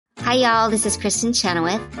Hi, y'all. This is Kristen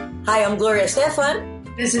Chenoweth. Hi, I'm Gloria Stefan.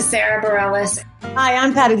 This is Sarah Bareilles. Hi,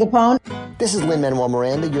 I'm Patti LuPone. This is Lin-Manuel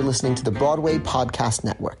Miranda. You're listening to the Broadway Podcast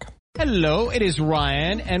Network. Hello, it is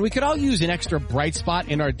Ryan, and we could all use an extra bright spot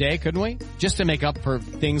in our day, couldn't we? Just to make up for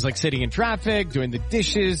things like sitting in traffic, doing the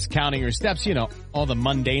dishes, counting your steps, you know, all the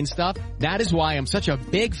mundane stuff. That is why I'm such a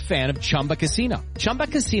big fan of Chumba Casino. Chumba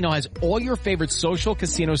Casino has all your favorite social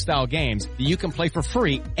casino-style games that you can play for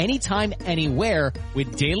free anytime, anywhere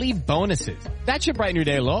with daily bonuses. That should brighten your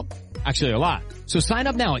day a little. Actually, a lot. So sign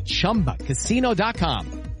up now at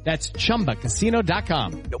ChumbaCasino.com. That's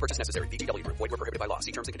ChumbaCasino.com. No purchase necessary. VGW Group. Void where prohibited by law.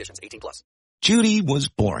 See terms and conditions. 18+. Judy was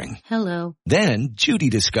boring. Hello. Then Judy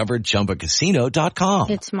discovered ChumbaCasino.com.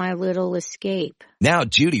 It's my little escape. Now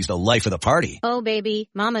Judy's the life of the party. Oh, baby,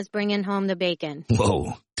 mama's bringing home the bacon.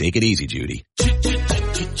 Whoa, take it easy, Judy.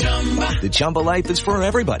 The Chumba life is for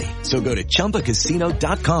everybody. So go to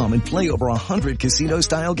ChumbaCasino.com and play over 100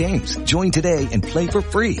 casino-style games. Join today and play for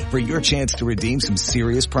free for your chance to redeem some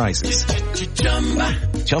serious prizes.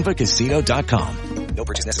 ChumbaCasino.com. No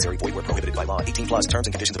purchase necessary. Void where prohibited by law. 18+. Terms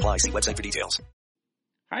and conditions apply. See website for details.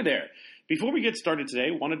 Hi there. Before we get started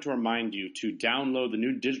today, wanted to remind you to download the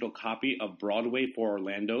new digital copy of Broadway for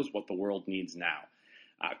Orlando's What the World Needs Now.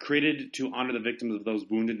 Created to honor the victims of those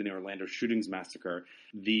wounded in the Orlando shootings massacre,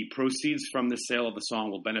 the proceeds from the sale of the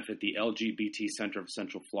song will benefit the LGBT Center of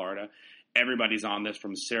Central Florida. Everybody's on this,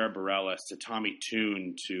 from Sarah Bareilles to Tommy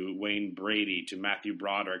Tune to Wayne Brady to Matthew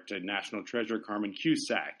Broderick to National Treasure Carmen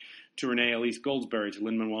Cusack to Renee Elise Goldsberry to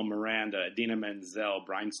Lin-Manuel Miranda, Idina Menzel,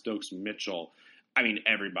 Brian Stokes Mitchell. I mean,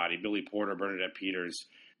 everybody. Billy Porter, Bernadette Peters.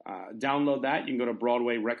 Download that. You can go to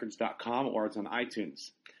BroadwayRecords.com or it's on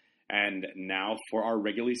iTunes. And now for our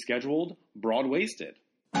regularly scheduled Broadwasted.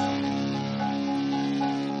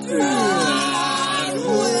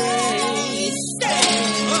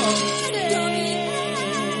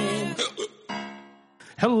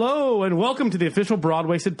 Hello, and welcome to the official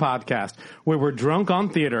Broadwasted podcast, where we're drunk on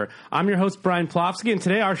theater. I'm your host, Brian Plofsky, and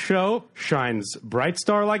today our show shines bright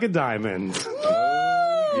star like a diamond.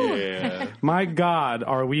 Yeah. My God,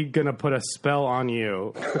 are we going to put a spell on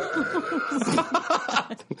you?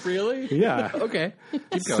 Really? Yeah. Okay. Keep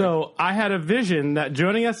going. So I had a vision that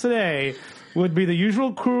joining us today would be the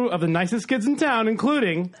usual crew of the nicest kids in town,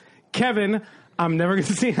 including Kevin. I'm never going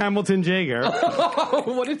to see Hamilton Jaeger. Oh,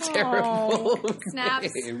 what a terrible Snaps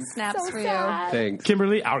so for you. Thanks.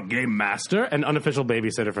 Kimberly, our game master and unofficial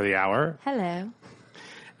babysitter for the hour. Hello.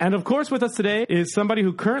 And, of course, with us today is somebody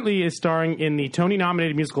who currently is starring in the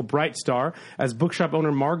Tony-nominated musical Bright Star as bookshop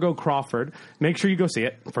owner Margot Crawford. Make sure you go see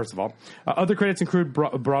it, first of all. Other credits include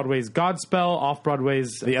Broadway's Godspell, Off-Broadway's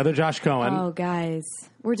The Other Josh Cohen. Oh, guys.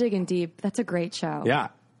 We're digging deep. That's a great show. Yeah.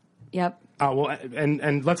 Yep. Well,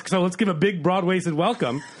 and let's give a big Broadwasted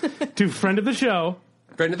welcome to friend of the show.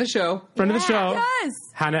 Friend of the show. Yes.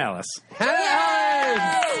 Hannah Ellis.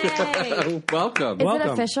 Welcome. Is it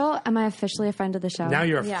official? Am I officially a friend of the show? Now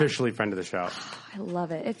you're officially friend of the show. I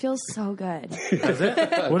love it. It feels so good. Does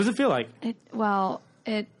it? What does it feel like?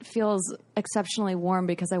 It feels exceptionally warm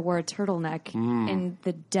because I wore a turtleneck in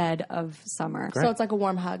the dead of summer. Great. So it's like a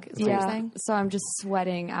warm hug, is what you're saying? So I'm just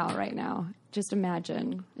sweating out right now. Just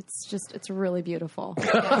imagine. It's really beautiful.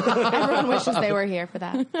 Everyone wishes they were here for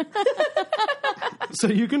that. So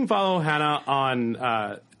you can follow Hannah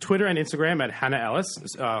on Twitter and Instagram at Hannah Ellis,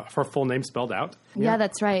 her full name spelled out. Yeah,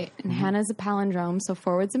 that's right. And Hannah's a palindrome, so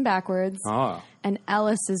forwards and backwards. Oh. And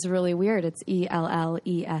Ellis is really weird. It's ELLESS.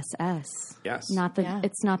 Yes.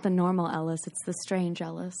 It's not the normal Ellis. It's the strange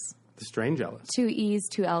Ellis. The strange Ellis. 2 E's,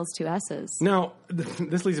 2 L's, 2 S's. Now,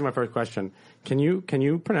 this leads to my first question. Can you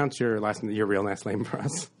pronounce your real last name for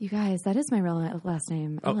us? You guys, that is my real last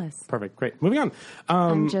name, Ellis. Perfect. Great. Moving on.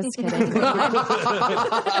 I'm just kidding.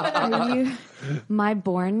 My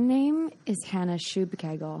born name is Hannah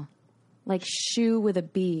Schubkegel. Like shoe with a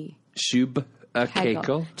B.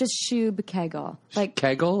 Kegel? Just Schubkegel. Like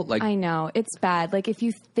Kegel? Like I know. It's bad. Like if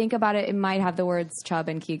you think about it, it might have the words chub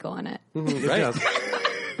and Kegel in it. Mm-hmm, right.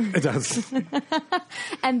 It does.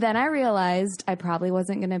 And then I realized I probably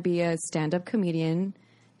wasn't going to be a stand-up comedian,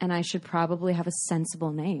 and I should probably have a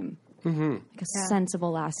sensible name. Mm-hmm. Like a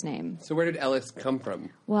sensible last name. So where did Ellis come from?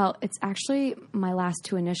 Well, it's actually my last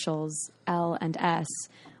two initials, L and S,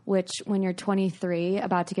 which when you're 23,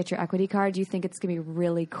 about to get your equity card, you think it's going to be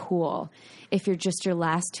really cool if you're just your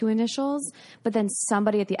last two initials. But then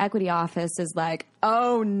somebody at the equity office is like,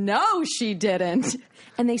 oh, no, she didn't.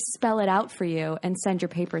 And they spell it out for you and send your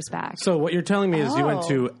papers back. So what you're telling me is you went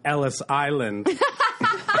to Ellis Island,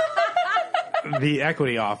 the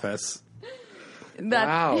equity office.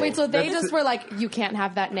 Wow. Wait, so they just were like, you can't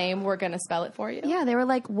have that name. We're going to spell it for you? Yeah, they were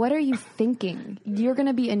like, what are you thinking? You're going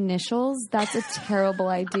to be initials? That's a terrible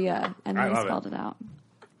idea. And I they love spelled it out.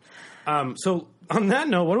 So on that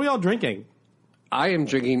note, what are we all drinking? I am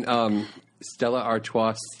drinking Stella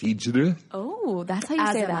Artois Cidre. Oh, that's how you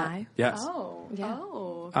As say am that. I. Yes. Oh. Yeah.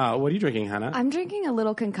 What are you drinking, Hannah? I'm drinking a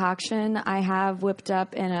little concoction I have whipped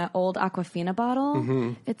up in an old Aquafina bottle.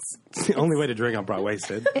 Mm-hmm. It's the only way to drink on Broad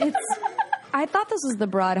Wasted. I thought this was the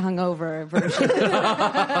broad hungover version.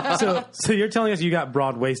 So you're telling us you got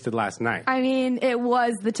Broad Wasted last night? I mean, it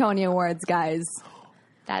was the Tony Awards, guys.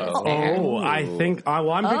 That is fair. Oh, I think.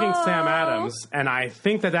 Well, I'm drinking Sam Adams, and I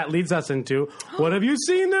think that leads us into what have you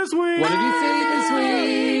seen this week? What have you seen this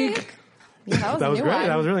week? Yeah, That was a new great. one.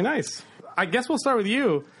 That was really nice. I guess we'll start with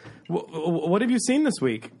you. What have you seen this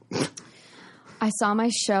week? I saw my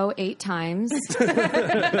show 8 times.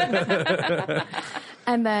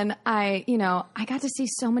 And then I got to see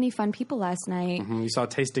so many fun people last night. You saw a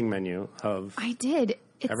tasting menu of I did.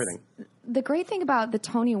 everything. The great thing about the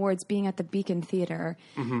Tony Awards being at the Beacon Theater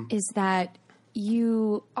is that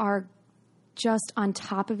you are just on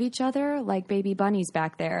top of each other like baby bunnies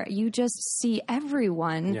back there. You just see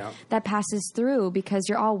everyone that passes through because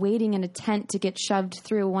you're all waiting in a tent to get shoved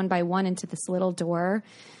through one by one into this little door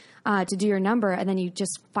to do your number, and then you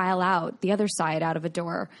just file out the other side out of a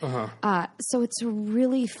door. So it's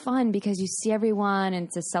really fun because you see everyone, and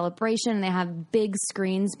it's a celebration, and they have big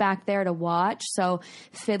screens back there to watch. So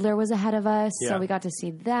Fiddler was ahead of us, so we got to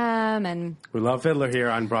see them, and we love Fiddler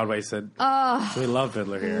here on Broadway. We love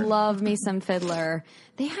Fiddler here. love me some Fiddler.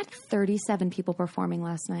 They had 37 people performing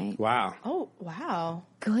last night. Wow. Oh, wow.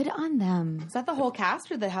 Good on them. Is that the whole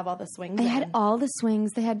cast, or they have all the swings? They in? had all the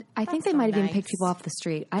swings. They had. I think they so might have even nice. picked people off the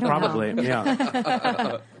street. I don't know. Probably,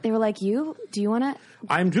 yeah. They were like, "Do you want to?"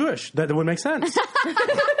 I'm Jewish. That would make sense.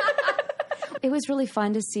 It was really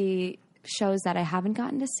fun to see shows that I haven't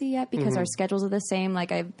gotten to see yet because our schedules are the same.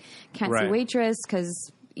 Like I can't see Right. Waitress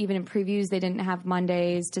because even in previews they didn't have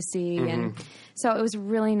Mondays to see, and so it was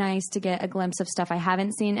really nice to get a glimpse of stuff I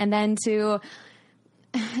haven't seen, and then to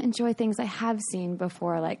enjoy things I have seen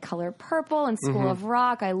before, like Color Purple and School of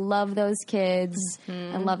Rock. I love those kids.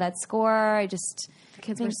 I love that score. I just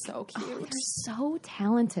Kids were so cute. they're so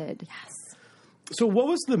talented. Yes. So what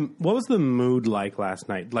was the mood like last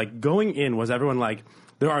night? Like going in, was everyone like,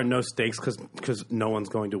 there are no stakes because no one's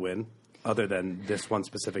going to win other than this one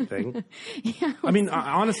specific thing? Yeah. I mean,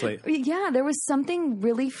 honestly. Yeah, there was something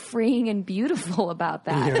really freeing and beautiful about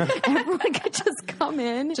that. Everyone could just come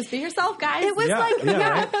in. Just be yourself, guys. It was right?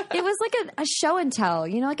 it was like a show and tell,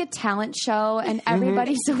 like a talent show, and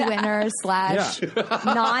everybody's a winner /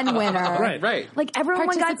 non-winner. Right. Like everyone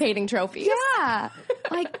got participating trophies. Yeah.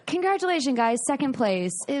 Like, congratulations, guys, second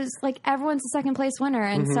place. It was like everyone's a second place winner.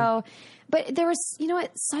 And so, but there was,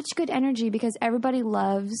 such good energy because everybody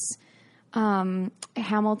loves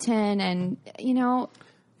Hamilton, and,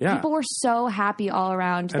 people were so happy all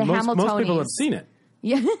around. And the most Hamiltonians. people have seen it.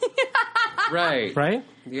 Yeah. Right. Right?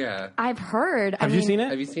 Yeah. I've heard. Have you seen it?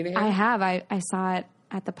 Have you seen it? I have. I saw it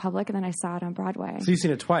at the Public, and then I saw it on Broadway. So you've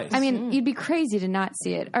seen it twice. I mean, you'd be crazy to not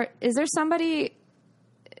see it. Or is there somebody...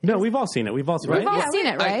 no, we've all seen it. We've all seen it. We've all seen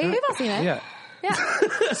it, right? We've all seen it. Yeah.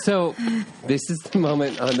 So this is the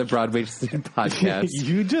moment on the Broadway podcast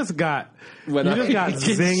You just got when you just got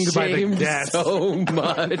zinged by the shamed guest. so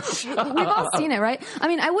much. We've all seen it, right? I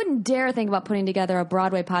mean, I wouldn't dare think about putting together a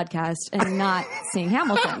Broadway podcast and not seeing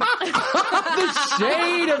Hamilton. The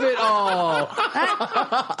shade of it all.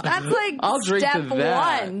 That's like I'll drink step to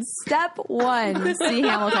that. 1. Step 1, see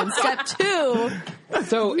Hamilton. Step 2.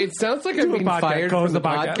 So it sounds like I'm Do a being podcast, fired from co-host the the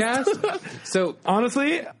podcast. podcast. So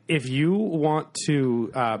Honestly, if you want to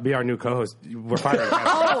be our new co-host, we're firing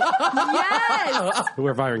Kevin. Yes!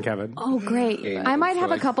 We're firing Kevin. Oh, great. Yeah, I might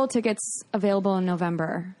have a choice. couple tickets available in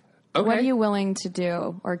November. Okay. What are you willing to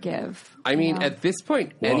do or give? I mean, You know? at this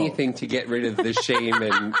point, anything to get rid of the shame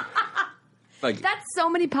and like That's so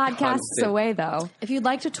many podcasts Constant. away, though. If you'd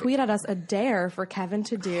like to tweet at us a dare for Kevin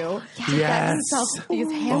to do, Yes. himself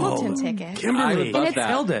these Hamilton tickets. I Kimberly would love it's that.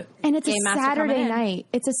 killed it. And it's Game a Master Saturday coming in. night.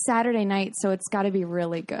 It's a Saturday night, so it's got to be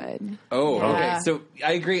really good. Oh, Yeah. okay. So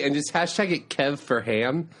I agree, and just hashtag it Kev for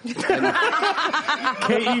ham, KEV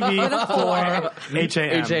for HAM.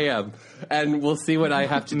 HAM, and we'll see what I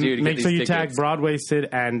have to do to Make get sure these you tag tickets. Broadway Sid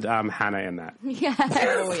and Hannah in that.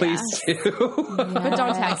 Yes. Please do. But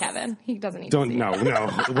don't tag Kevin. He doesn't need to Don't see. no.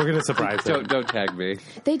 We're gonna surprise him. Don't tag me.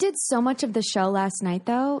 They did so much of the show last night,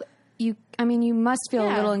 though. you must feel a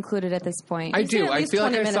Yeah. little included at this point. I You've seen do. at I least feel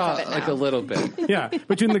like 20 I minutes saw of it like now. a little bit. Yeah,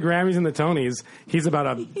 between the Grammys and the Tonys, he's about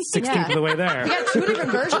a 16th of the way there. You got 2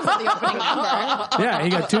 different versions of the opening number. Yeah, he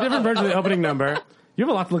got 2 different versions of the opening number. You have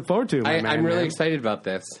a lot to look forward to, my man. I'm really man. excited about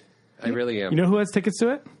this. I really am. You know who has tickets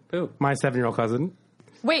to it? Who? My 7-year-old cousin.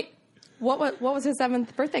 Wait, what was his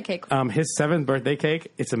 7th birthday cake? His 7th birthday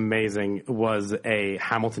cake, it's amazing, was a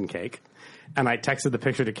Hamilton cake. And I texted the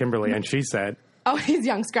picture to Kimberly, and she said, Oh, he's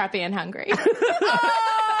young, scrappy, and hungry.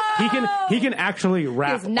 he can actually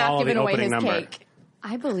rap He's not all giving the away opening his number. cake.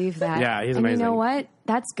 I believe that. Yeah, he's and amazing. you know what?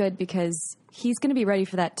 That's good because he's going to be ready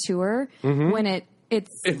for that tour when it's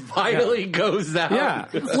It finally goes out. Yeah.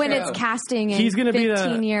 when it's casting in He's gonna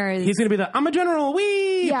 15 be the years. He's gonna be the I'm a general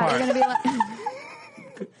wee yeah, part. you're going to be like.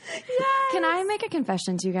 Can I make a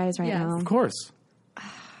confession to you guys right Yes. now? Of course.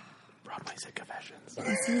 Broadway said confessions.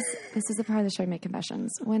 This is the part of the show I make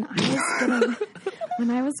confessions. When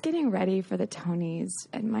I was getting ready for the Tonys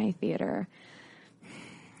at my theater,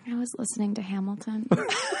 I was listening to Hamilton.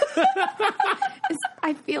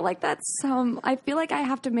 I feel like I feel like I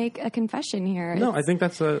have to make a confession here. No, I think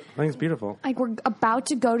it's beautiful. Like we're about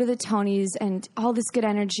to go to the Tonys and all this good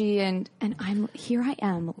energy and I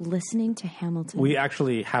am listening to Hamilton. We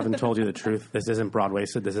actually haven't told you the truth. This isn't Broadway,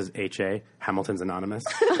 so this is HA, Hamilton's Anonymous.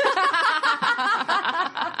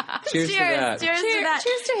 Cheers to that. Cheers to that.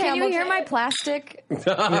 Cheers to Can you Hamilton. hear my plastic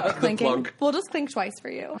The clinking? plunk. We'll just clink twice for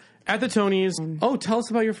you. At the Tonys. Oh, tell us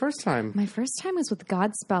about your first time. My first time was with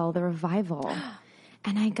Godspell, the revival.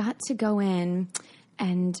 And I got to go in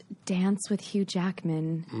and dance with Hugh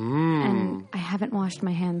Jackman. And I haven't washed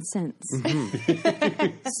my hands since.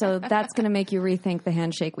 So that's going to make you rethink the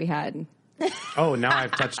handshake we had. Oh, now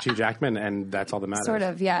I've touched Hugh Jackman, and that's all that matters. Sort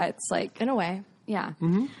of, yeah. It's like, In a way. yeah.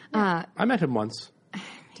 I met him once.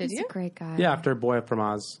 Did He's you? a great guy. Yeah, after Boy from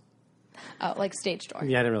Oz. Oh, like stage door.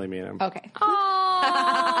 Yeah, I didn't really meet him. Okay.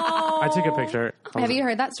 I took a picture. Have you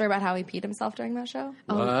heard that story about how he peed himself during that show?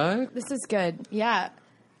 What? This is good. Yeah.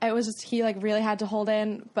 It was just, he like really had to hold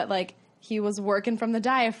in, but like he was working from the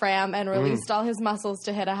diaphragm and released all his muscles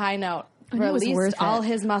to hit a high note. And it was Released worth all it.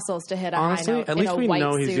 his muscles to hit a Honestly, high note. at in least a we white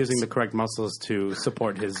know he's suit. using the correct muscles to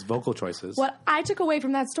support his vocal choices. What I took away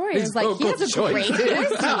from that story His is like he has a vocal great choices. voice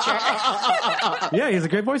teacher. Yeah, he's a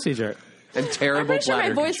great voice teacher. And terrible I'm pretty sure my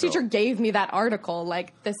bladder voice control. teacher gave me that article.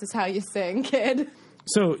 Like, this is how you sing, kid.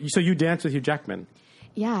 So you danced with Hugh Jackman.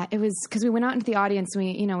 Yeah, it was because we went out into the audience.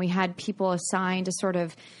 We had people assigned to sort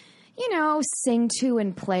of, sing to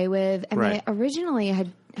and play with. And Right. they originally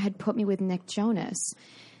had put me with Nick Jonas.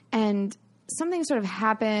 And something sort of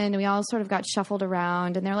happened. And we all sort of got shuffled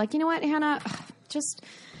around. And they're like, you know what, Hannah, just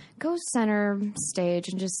go center stage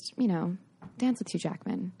and just, dance with Hugh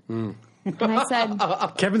Jackman. And I said,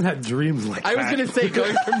 Kevin had dreams like I was that. going to say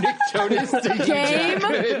going from Nick Jonas to Hugh game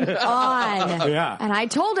Jackman. on. Yeah. And I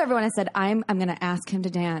told everyone, I said, I'm going to ask him to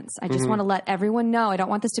dance. I just want to let everyone know. I don't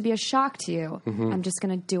want this to be a shock to you. I'm just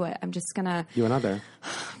going to do it. I'm just going to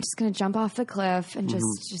jump off the cliff and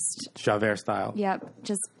just, Javert style.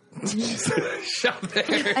 just, Shove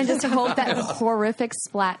there. and just hope that horrific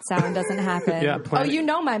splat sound doesn't happen. Yeah. Oh, you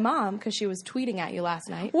know my mom because she was tweeting at you last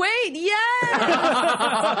night. Wait, yes!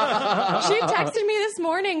 She texted me this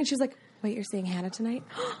morning and she was like, wait, you're seeing Hannah tonight?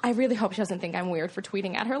 I really hope she doesn't think I'm weird for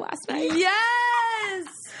tweeting at her last night. Yes!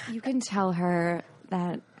 You can tell her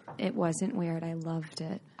that it wasn't weird. I loved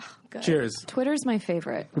it. Good. Cheers. Twitter's my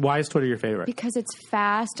favorite. Why is Twitter your favorite? Because it's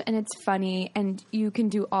fast and it's funny and you can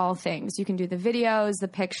do all things. You can do the videos, the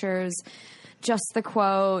pictures, just the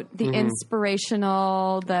quote, the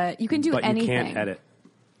inspirational, you can do but anything. you can't edit.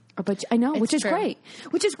 But I know, which is true. great.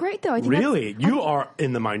 Which is great, though. I think Really? You are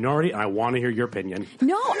in the minority, and I want to hear your opinion.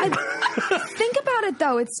 No, think about it,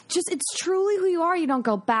 though. It's truly who you are. You don't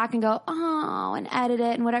go back and go, and edit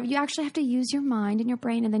it and whatever. You actually have to use your mind and your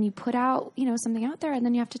brain, and then you put out, something out there, and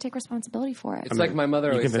then you have to take responsibility for it. It's like my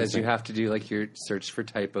mother always convinced says you me. have to do like your search for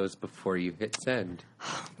typos before you hit send.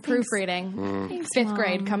 Proofreading. Thanks, Fifth Mom.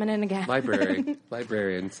 grade coming in again.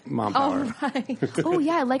 Librarians. Mom power. Oh,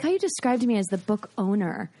 yeah. I like how you described me as the book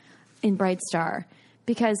owner in Bright Star.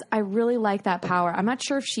 Because I really like that power. I'm not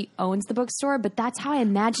sure if she owns the bookstore, but that's how I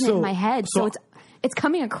imagine it in my head. So it's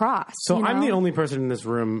coming across. So I'm the only person in this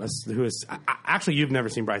room who is... Actually, you've never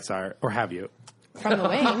seen Bright Star, or have you? From the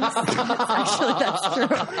wings. Actually, that's true.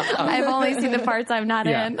 I've only seen the parts I'm not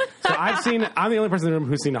in. So I'm the only person in the room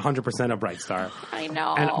who's seen 100% of Bright Star. I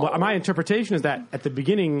know. And my interpretation is that at the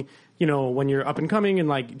beginning, when you're up and coming and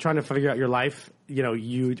like trying to figure out your life,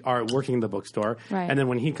 you are working in the bookstore. Right. And then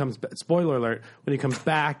when he comes, spoiler alert, when he comes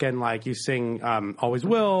back and like you sing Always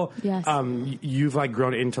Will, Yes. You've like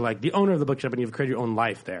grown into like the owner of the bookshop and you've created your own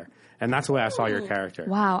life there. And that's the way I saw your character.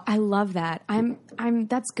 Wow, I love that.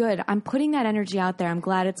 That's good. I'm putting that energy out there. I'm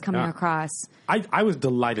glad it's coming across. I was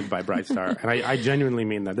delighted by Bright Star, and I genuinely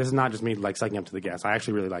mean that. This is not just me like sucking up to the guests. I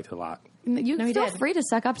actually really liked it a lot. You feel free to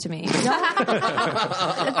suck up to me.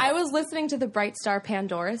 I was listening to the Bright Star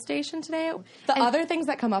Pandora station today. The other things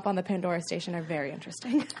that come up on the Pandora station are very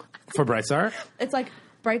interesting. For Bright Star? It's like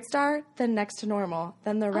Bright Star, then Next to Normal,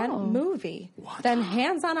 then the Rent movie, then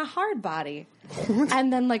Hands on a Hard Body,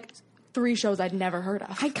 and then like 3 shows I'd never heard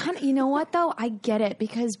of. I kind of, you know what though? I get it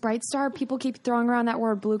because Bright Star, people keep throwing around that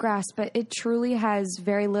word bluegrass, but it truly has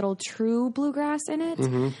very little true bluegrass in it.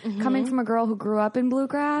 Coming from a girl who grew up in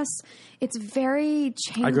bluegrass, it's very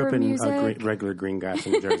chamber music. I grew up in regular green grass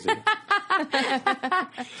in New Jersey.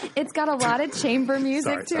 It's got a lot of chamber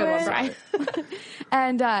music to it.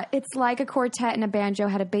 And it's like a quartet and a banjo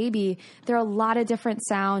had a baby. There are a lot of different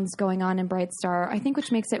sounds going on in Bright Star, I think,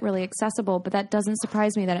 which makes it really accessible, but that doesn't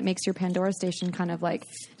surprise me that it makes your Pandora station kind of like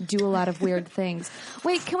do a lot of weird things.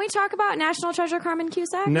 Wait, can we talk about National Treasure Carmen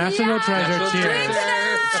Cusack? National Treasure.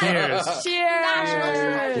 Cheers.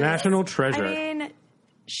 Cheers. National Treasure. I mean,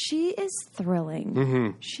 she is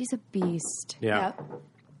thrilling. She's a beast. Yeah.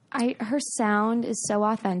 Her sound is so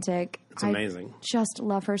authentic. It's amazing. I just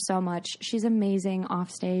love her so much. She's amazing off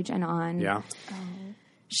stage and on. Yeah.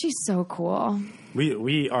 She's so cool.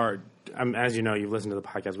 We are, as you know, you've listened to the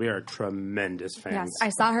podcast, we are tremendous fans. Yes, I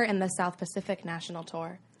saw her in the South Pacific National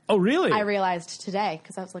Tour. Oh, really? I realized today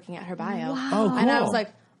because I was looking at her bio. Wow. Oh, cool. And I was like,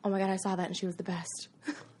 oh my God, I saw that and she was the best.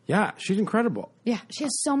 Yeah, she's incredible. Yeah, she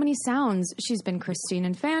has so many sounds. She's been Christine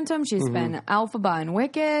in Phantom. She's been Elphaba in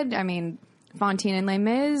Wicked. I mean, Fontaine in Les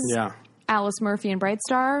Mis. Yeah. Alice Murphy in Bright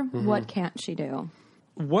Star. What can't she do?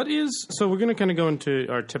 So we're going to kind of go into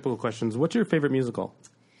our typical questions. What's your favorite musical?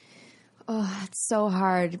 Oh, it's so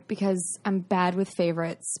hard because I'm bad with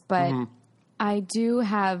favorites, but I do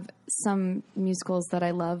have some musicals that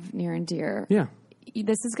I love near and dear. Yeah.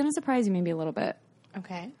 This is going to surprise you maybe a little bit.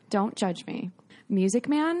 Okay. Don't judge me. Music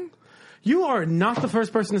Man. You are not the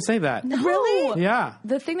first person to say that. Really? Yeah.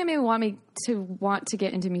 The thing that made me want to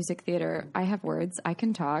get into music theater, I have words. I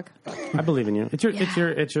can talk. I believe in you.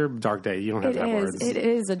 It's your dark day. You don't have to have words. It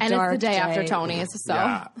is a dark And it's the day after day. Tony's, so.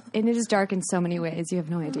 Yeah. And it is dark in so many ways. You have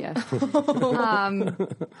no idea.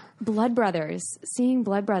 Blood Brothers. Seeing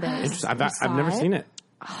Blood Brothers. I've never seen it.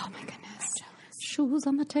 Oh, my goodness. Shoes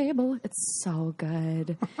on the table. It's so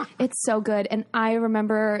good. It's so good. And I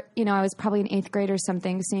remember, I was probably in 8th grade or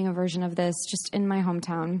something, seeing a version of this just in my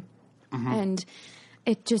hometown. And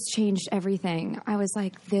it just changed everything. I was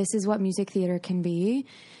like, this is what music theater can be.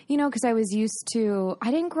 Because I was used to,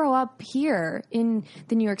 I didn't grow up here in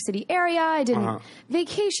the New York City area. I didn't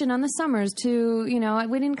vacation on the summers to,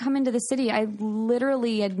 we didn't come into the city. I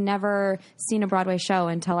literally had never seen a Broadway show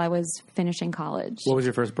until I was finishing college. What was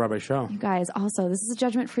your first Broadway show? You guys, also, this is a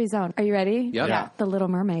judgment-free zone. Are you ready? Yep. Yeah. The Little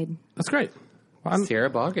Mermaid. That's great. Sarah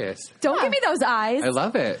Bogus. Don't give me those eyes. I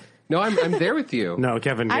love it. No, I'm there with you. No,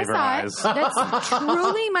 Kevin gave her saw it. eyes. That's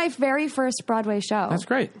truly my very first Broadway show. That's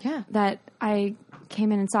great. Yeah. That I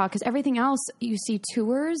came in and saw. Because everything else, you see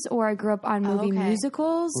tours, or I grew up on movie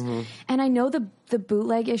musicals. And I know the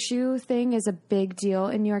bootleg issue thing is a big deal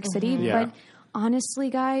in New York City. Yeah. But honestly,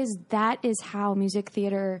 guys, that is how music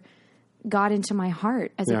theater got into my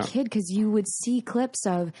heart as a kid. Because you would see clips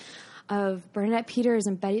of Bernadette Peters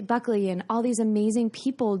and Betty Buckley and all these amazing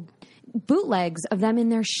people, bootlegs of them in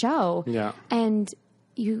their show. Yeah. And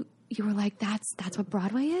you were like, that's what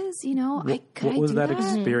Broadway is, What was that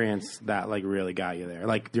experience that like really got you there?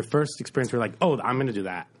 Like your first experience where you're like, oh, I'm going to do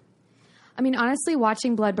that. I mean, honestly,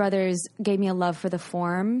 watching Blood Brothers gave me a love for the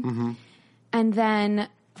form. And then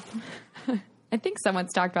I think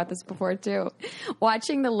someone's talked about this before too.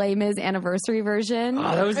 Watching the Les Mis anniversary version. Oh,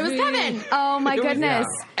 that was It was me. Kevin. Oh my goodness.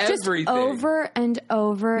 Just Everything. over and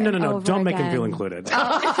over No, and over don't make him again. feel included.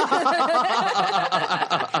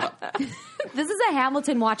 This is a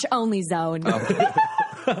Hamilton watch only zone.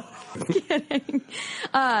 Kidding.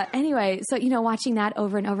 Anyway, so watching that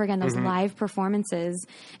over and over again, those live performances,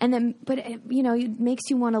 and then, but it makes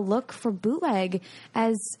you want to look for bootleg.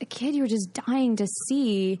 As a kid, you were just dying to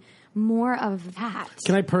see more of that.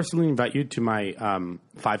 Can I personally invite you to my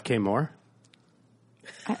 5K more?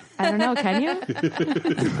 I don't know. Can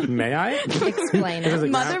you? May I? Explain it.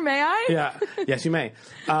 Mother, may I? Yeah. Yes, you may.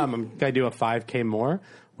 I'm going to do a 5K more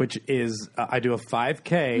which is I do a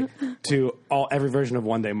 5K to every version of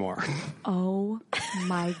One Day More. Oh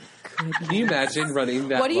my goodness! Can you imagine running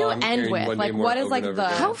that? What do you long end during with? One Like, Day More what is, over like, and over the-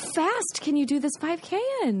 again? How fast can you do this 5K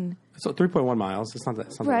in? So 3.1 miles. It's not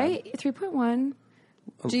that something Right, 3.1.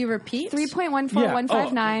 Do you repeat?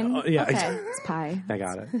 3.14159. Yeah, Okay. It's pi. I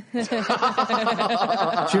got it.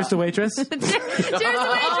 Cheers to waitress. Cheers to waitress!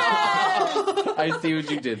 I see what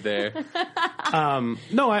you did there.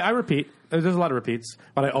 No, I repeat. There's a lot of repeats,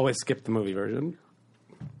 but I always skip the movie version.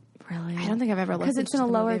 Really? I don't think I've ever listened Because it's to in a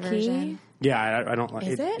the lower movie key. version. Yeah, I don't like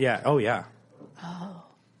Is it? Yeah. Oh, yeah.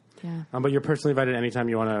 Yeah. But you're personally invited anytime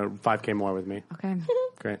you want to 5K more with me. Okay.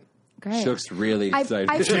 Great. Great. She looks really excited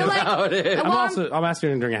I feel like about it. I'm asking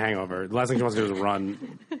her during a hangover. The last thing she wants to do is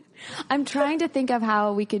run. I'm trying to think of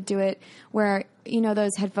how we could do it where,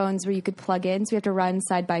 those headphones where you could plug in, so we have to run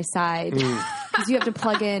side by side. Because you have to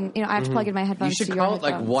plug in, I have to plug in my You headphones should to your call it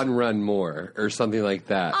like headphones. one run more or something like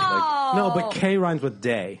that. No, but K rhymes with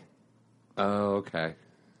day. Oh, okay.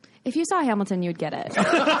 If you saw Hamilton, you'd get it.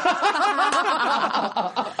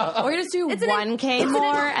 Or you just do 1K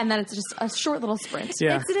more, and then it's just a short little sprint.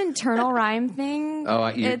 Yeah. It's an internal rhyme thing. Oh,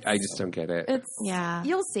 I It's- just don't get it. It's Yeah.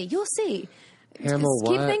 You'll see. You'll see. Hamill,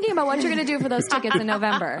 Keep what? thinking about what you're going to do for those tickets in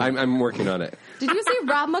November. I'm working on it. Did you see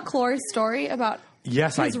Rob McClure's story about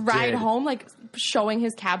Yes, his I ride did. home, like showing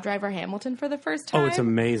his cab driver Hamilton for the first time? Oh, it's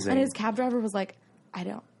amazing. And his cab driver was like,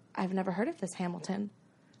 I've never heard of this Hamilton.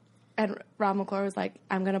 And Rob McClure was like,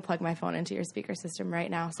 I'm going to plug my phone into your speaker system right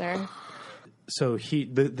now, sir. So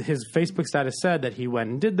his Facebook status said that he went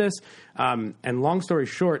and did this. And long story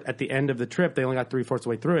short, at the end of the trip, they only got 3/4 of the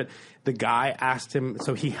way through it. The guy asked him,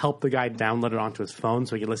 so he helped the guy download it onto his phone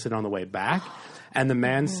so he could listen on the way back. And the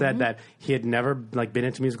man said that he had never been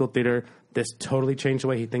into musical theater. This totally changed the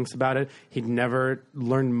way he thinks about it. He'd never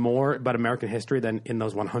learned more about American history than in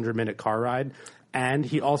those 100-minute car ride. And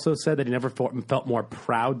he also said that he never felt more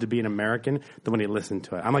proud to be an American than when he listened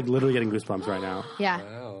to it. I'm literally getting goosebumps right now. Yeah.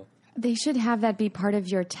 Wow. They should have that be part of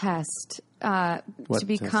your test to What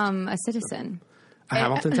become a citizen. A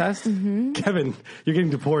Hamilton test? Kevin, you're getting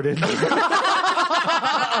deported. It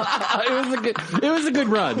was a good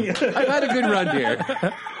run. I had a good run here.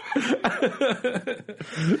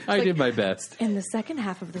 I did my best. In the second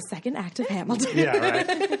half of the second act of Hamilton. Yeah,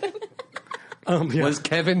 right. Yeah. Was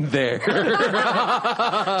Kevin there?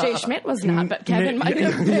 Jay Schmidt was not, but Kevin might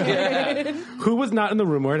have been. Who was not in the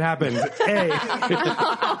room where it happened?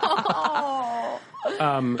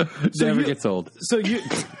 Never gets old. So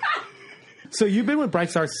you've been with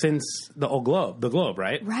Bright Star since the Globe,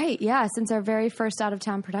 right? Right, yeah, since our very first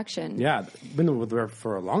out-of-town production. Yeah, been with her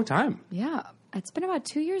for a long time. Yeah, it's been about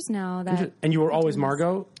 2 years now. And you were always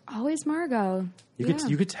Margot? Always Margot.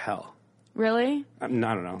 You could tell. Really? I don't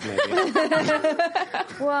know, maybe.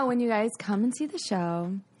 Well, when you guys come and see the show,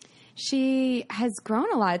 she has grown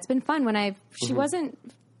a lot. It's been fun. She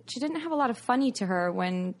didn't have a lot of funny to her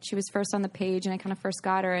when she was first on the page and I kind of first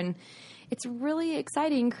got her. And it's really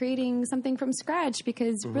exciting creating something from scratch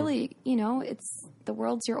because really, it's the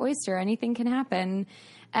world's your oyster. Anything can happen.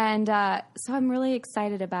 And so I'm really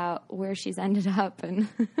excited about where she's ended up. And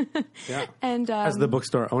Yeah. and As the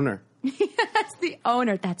bookstore owner. That's the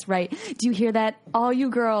owner. That's right. Do you hear that? All you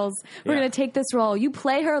girls, we're Yeah. going to take this role. You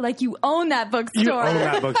play her like you own that bookstore. You own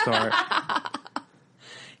that bookstore.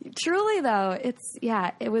 Truly, though,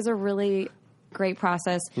 it was a really great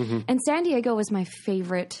process. And San Diego was my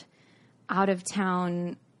favorite out of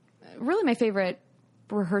town, really my favorite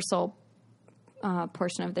rehearsal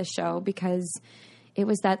portion of this show because it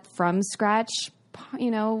was that from scratch,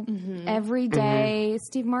 every day.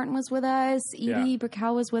 Steve Martin was with us. Edie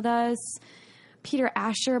Brickell was with us. Peter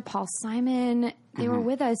Asher, Paul Simon. They were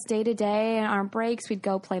with us day to day. And on our breaks, we'd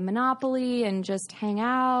go play Monopoly and just hang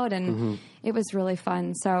out. And it was really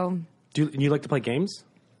fun. So, Do you like to play games?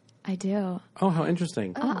 I do. Oh, how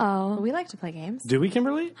interesting. Uh-oh. We like to play games. Do we,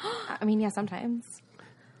 Kimberly? I mean, yeah, sometimes.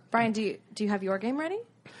 Brian, do you have your game ready?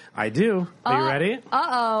 I do. Are you ready?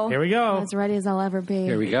 Uh-oh. Here we go. As ready as I'll ever be.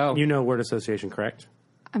 Here we go. You know word association, correct?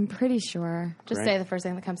 I'm pretty sure. Just Right. say the first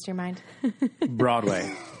thing that comes to your mind.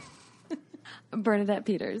 Broadway. Bernadette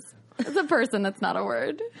Peters. It's a person. That's not a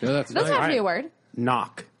word. No, that's Doesn't fine. have to be a word.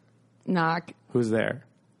 Knock. Knock. Who's there?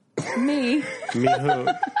 Me. Me who?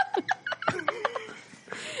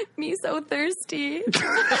 Me so thirsty.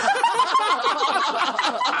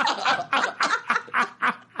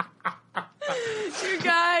 You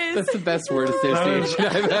guys. That's the best word association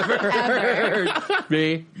I've ever heard.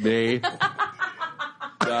 Me.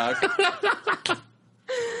 Doc.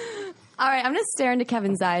 All right, I'm going to stare into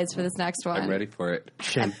Kevin's eyes for this next one. I'm ready for it.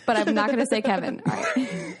 But I'm not going to say Kevin. All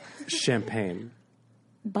right. Champagne.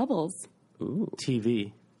 Bubbles. Ooh.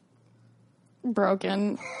 TV.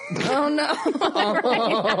 broken. Oh no.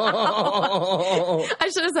 I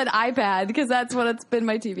should have said iPad because that's what it's been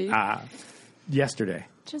my TV. Yesterday.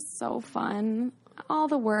 Just so fun. All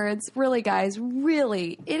the words. Really, guys,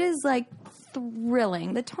 really. It is like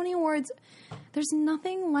thrilling. The Tony Awards, there's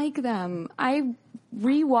nothing like them. I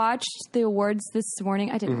rewatched the awards this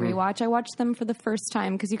morning. I didn't rewatch. I watched them for the first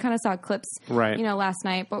time because you kind of saw clips, right, last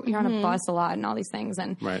night, but you're on a bus a lot and all these things.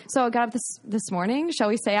 And so I got up this morning. Shall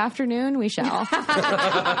we say afternoon? We shall.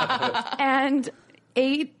 And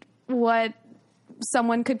ate what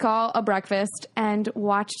someone could call a breakfast and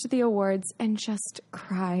watched the awards and just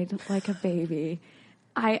cried like a baby.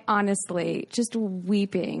 I honestly, just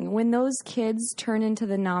weeping. When those kids turn into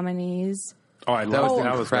the nominees. Oh, I love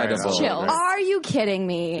that. Was incredible. Chill. Are you kidding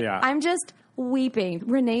me? Yeah. I'm just weeping.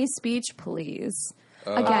 Renee's speech, please.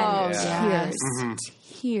 Again, tears.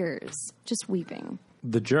 Tears. Just weeping.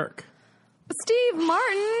 The Jerk. Steve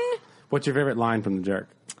Martin. What's your favorite line from The Jerk?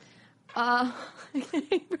 I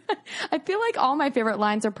feel like all my favorite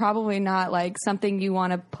lines are probably not like something you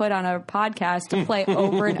want to put on a podcast to play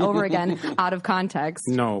over and over again out of context.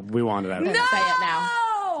 No, we wanted that. No! Say it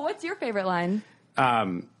now. What's your favorite line?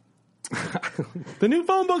 The new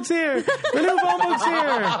phone book's here. The new phone book's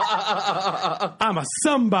here. I'm a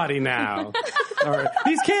somebody now. Or,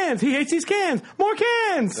 these cans. He hates these cans. More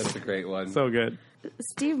cans. That's a great one. So good.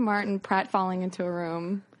 Steve Martin Pratt falling into a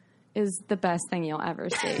room is the best thing you'll ever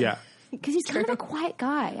see. Yeah. Because he's kind of a quiet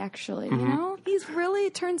guy, actually. You know, he's really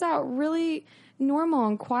turns out really normal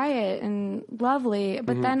and quiet and lovely.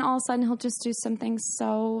 But then all of a sudden he'll just do something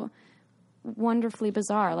so wonderfully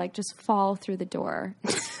bizarre, like just fall through the door.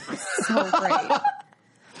 It's so great.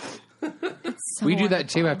 It's so we do that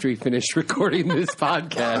too after we finish recording this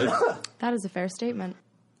podcast. That is a fair statement.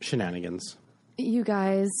 Shenanigans. You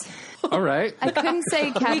guys. All right. I couldn't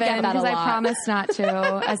say Kevin because I promised not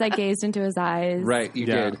to as I gazed into his eyes. Right, you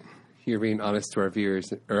did. You're being honest to our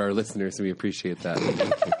viewers or our listeners, and we appreciate that. Do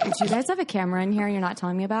you guys have a camera in here you're not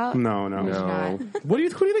telling me about? No. Who do you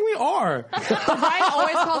think we are? Brian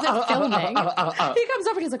always calls it filming. He comes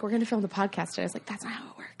up and he's like, we're going to film the podcast today. I was like, that's not how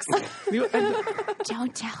it works.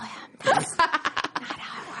 Don't tell him. That's not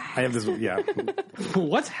how it works. I have this,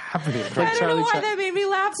 What's happening? I don't know why that made me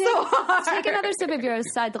laugh so hard. Take another sip of your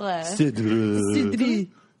cidre.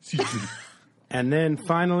 And then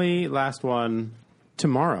finally, last one,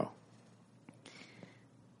 tomorrow.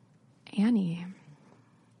 Annie,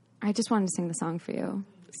 I just wanted to sing the song for you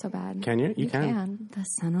so bad. Can you? You can. The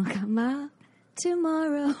sun will come out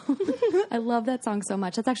tomorrow. I love that song so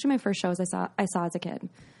much. That's actually my first show I saw as a kid.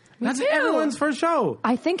 That's everyone's first show.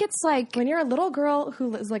 I think it's like when you're a little girl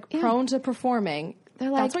who is like prone to performing. They're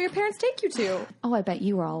like, that's what your parents take you to. Oh, I bet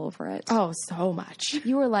you were all over it. Oh, so much.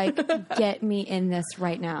 You were like, get me in this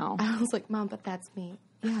right now. I was like, Mom, but that's me.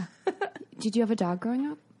 Yeah. Did you have a dog growing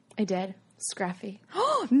up? I did. Scruffy.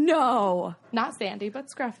 Oh, no. Not Sandy, but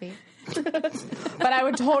Scruffy. But I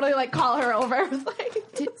would totally like call her over.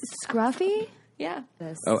 Scruffy? Yeah.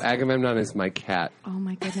 Oh, Agamemnon is my cat. Oh,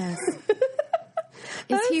 my goodness.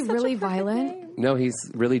 Is he really violent? No, he's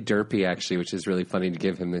really derpy, actually, which is really funny to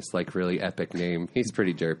give him this like really epic name. He's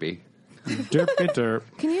pretty derpy. Derpy derp.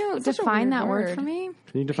 Can you define that word for me?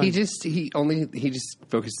 Can you define? He just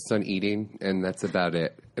focuses on eating, and that's about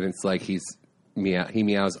it. And it's like he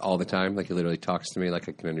meows all the time. Like he literally talks to me like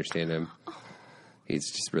I can understand him.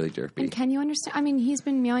 He's just really derpy. And can you understand? I mean, he's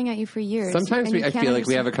been meowing at you for years. Sometimes I feel like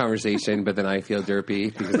we have a conversation, but then I feel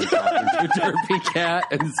derpy because I'm talking to a derpy cat,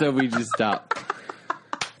 and so we just stop.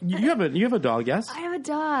 You have a dog, yes? I have a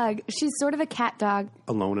dog. She's sort of a cat dog.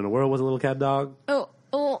 Alone in the World was a little cat dog. Oh.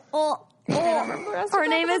 Her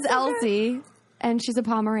name is Elsie, and she's a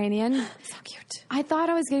Pomeranian. So cute. I thought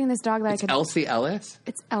I was getting this dog that I could. Elsie Ellis?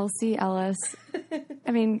 It's Elsie Ellis.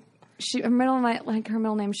 I mean, her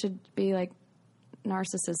middle name should be like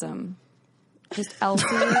Narcissism. Just Elsie.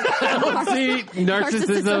 Elsie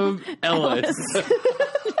Narcissism Ellis.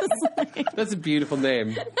 That's a beautiful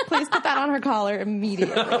name. Please put that on her collar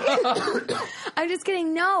immediately. I'm just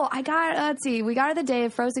kidding. No, let's see. We got her the day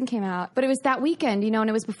Frozen came out, but it was that weekend, and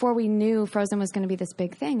it was before we knew Frozen was going to be this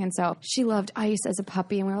big thing. And so she loved ice as a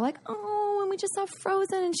puppy, and we were like, oh, and we just saw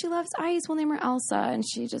Frozen, and she loves ice. We'll name her Elsa. And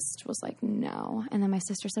she just was like, no. And then my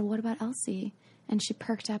sister said, what about Elsie? And she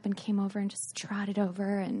perked up and came over and just trotted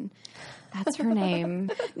over, and that's her name.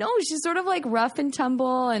 No, she's sort of like rough and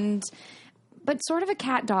tumble but sort of a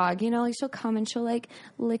cat dog, like she'll come and she'll like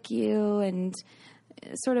lick you and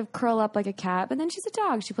sort of curl up like a cat. But then she's a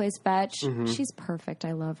dog. She plays fetch. Mm-hmm. She's perfect.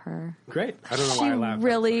 I love her. Great. I don't know why I laughed. She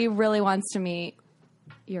really, really wants to meet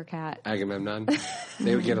your cat. Agamemnon.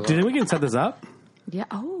 They would get along. Do you think we can set this up? Yeah.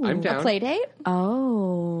 Oh. I'm down. A play date?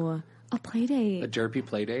 Oh. A play date. A derpy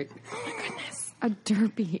play date? Oh my goodness. A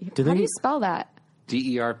derpy. Do How do you spell that?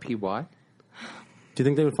 DERPY? Do you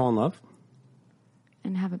think they would fall in love?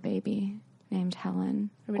 And have a baby named Helen.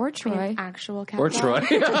 Or Troy. Actual cat. Or Troy.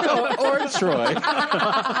 Or Troy.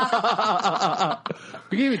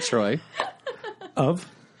 We gave it Troy. Of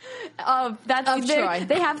Troy.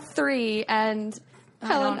 They have 3, and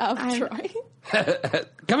Helen of Troy.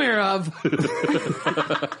 Come here, Of.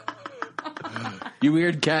 You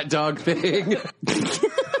weird cat dog thing.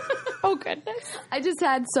 Oh, goodness. I just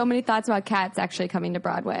had so many thoughts about Cats actually coming to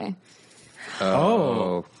Broadway.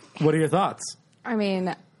 Oh. What are your thoughts? I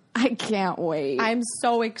mean, I can't wait. I'm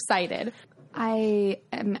so excited. I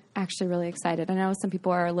am actually really excited. I know some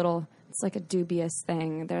people are a little, it's like a dubious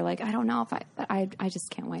thing. They're like, I don't know if I just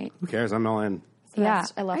can't wait. Who cares? I'm all in. Yeah.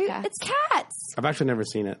 I love Cats. It's Cats. I've actually never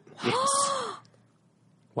seen it.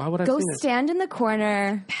 Why would I Go seen it? stand in the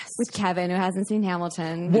corner with Kevin, who hasn't seen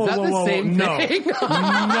Hamilton. Whoa, Is that whoa, the whoa, same no. thing?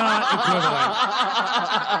 Not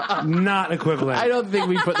equivalent. Not equivalent. I don't think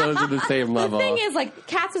we put those at the same level. The thing is, like,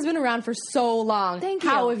 Cats has been around for so long. Thank you.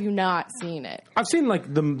 How have you not seen it? I've seen like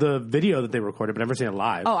the video that they recorded, but never seen it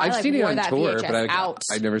live. Oh, I've seen it wore on that tour, VHS but out.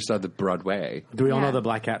 I never saw the Broadway. Do we all Yeah. know the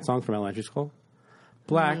Black Cat song from elementary school?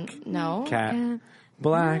 Black No. cat,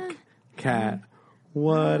 black cat.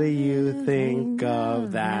 What do you think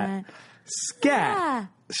of that? Scat.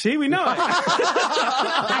 See, we know it.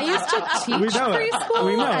 I used to teach We know it. preschool,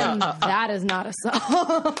 We know it. and that is not a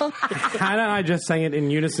song. Hannah and I just sang it in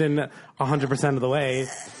unison 100% of the way.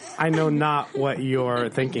 I know not what you're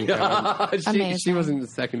thinking, Kevin. She wasn't the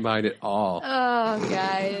second behind at all. Oh,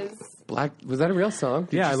 guys. Black, was that a real song?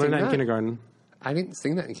 Did Yeah, you I learned sing that in kindergarten. I didn't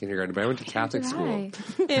sing that in kindergarten, but I went to Catholic school.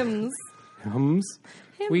 Hymns. Hums.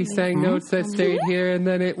 We sang notes that stayed here, and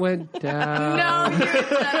then it went down. No,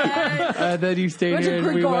 And then you stayed went here, to and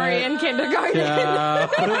we Gregorian went kindergarten. down.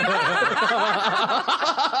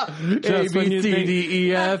 A, Just when B, you C, think- D,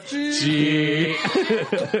 E, F, G.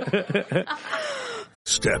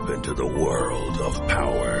 Step into the world of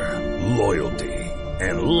power, loyalty,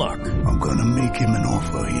 and luck. I'm gonna make him an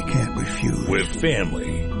offer he can't refuse. With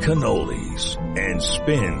family, cannolis, and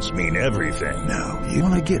spins mean everything. Now, you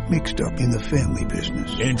wanna get mixed up in the family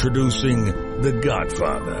business. Introducing The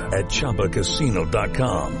Godfather at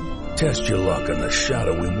ChumbaCasino.com. Test your luck in the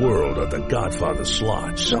shadowy world of The Godfather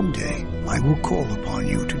slot. Someday, I will call upon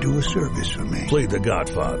you to do a service for me. Play The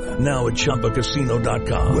Godfather now at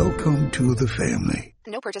ChumbaCasino.com. Welcome to the family.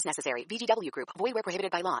 No purchase necessary. VGW Group. Void where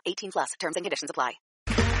prohibited by law. 18+. Terms and conditions apply.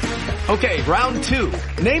 Okay, round 2.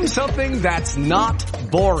 Name something that's not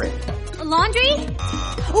boring. A laundry?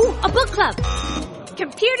 Ooh, a book club.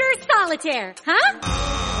 Computer solitaire, huh?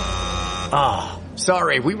 Ah,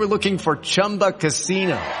 sorry. We were looking for Chumba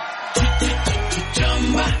Casino.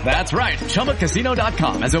 That's right.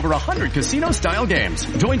 ChumbaCasino.com has over 100 casino-style games.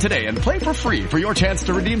 Join today and play for free for your chance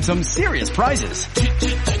to redeem some serious prizes.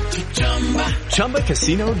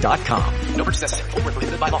 ChumbaCasino.com. No purchase necessary. Void where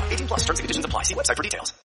prohibited by law. 18+. Terms and conditions apply. See website for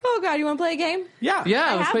details. Oh, God, you want to play a game? Yeah.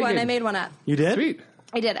 I have one. I made one up. You did? Sweet.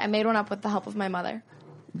 I did. I made one up with the help of my mother.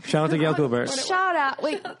 Shout out to Gail Cooper. Shout out.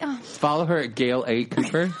 Wait. Follow her at Gail A.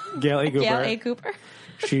 Cooper. Gail A. Cooper. Gail A. Cooper.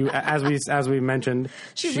 She, as we mentioned,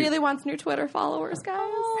 She really wants new Twitter followers, guys.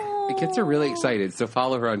 It gets her really excited, so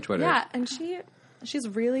follow her on Twitter. Yeah, and she's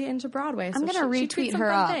really into Broadway. So I'm going to she tweets retweet some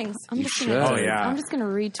her fun up. things. I'm just should. gonna, Oh, yeah. I'm just going to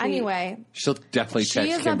retweet. Anyway, She'll definitely she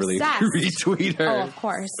text is Kimberly if obsessed. you retweet her. Oh, of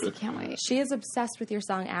course. Can't wait. She is obsessed with your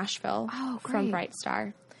song Asheville from great. Bright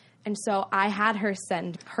Star. And so I had her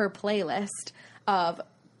send her playlist of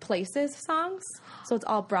places songs. So it's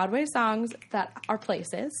all Broadway songs that are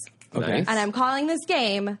places. Okay. And I'm calling this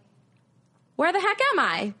game, Where the Heck Am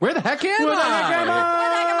I? Where the heck am Where the I? heck am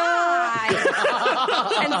I?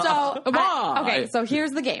 And so, Am I? okay, so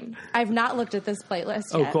here's the game. I've not looked at this playlist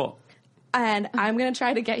Oh, yet. cool. And I'm going to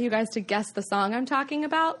try to get you guys to guess the song I'm talking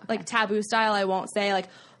about. Like Taboo style, I won't say like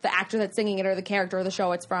the actor that's singing it or the character or the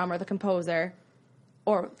show it's from or the composer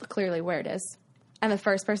or clearly where it is. And the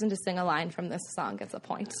first person to sing a line from this song gets a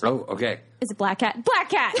point. Oh, okay. Is it Black Cat? Black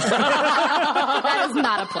Cat! That is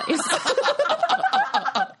not a place.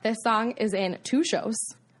 This song is in 2 shows.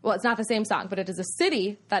 Well, it's not the same song, but it is a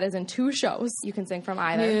city that is in 2 shows. You can sing from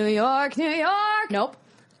either. New York, New York. Nope.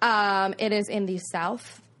 It is in the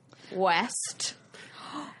Southwest.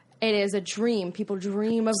 It is a dream. People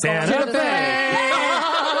dream of going Santa to the Fe.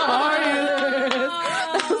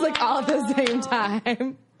 That was like all at the same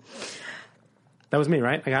time. That was me,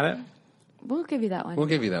 right? I got it? We'll give you that one. We'll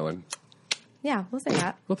give you that one. Yeah, we'll say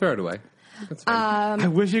that. We'll throw it away. That's fine. I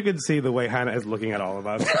wish you could see the way Hannah is looking at all of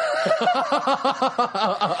us.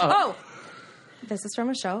 Oh, This is from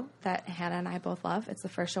a show that Hannah and I both love. It's the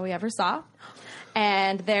first show we ever saw.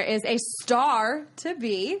 And there is a star to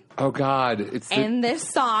be Oh, God. in this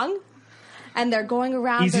song. And they're going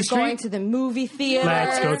around. Easy they're Street? going to the movie theater.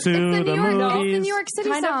 Let's go to the movies. It's the New York City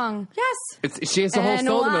Kind of. song. Yes. She has the whole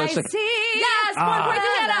soul in it. It's like, Yes. One point to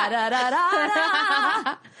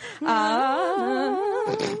Hannah.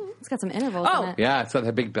 It's got some intervals in it. yeah, it's got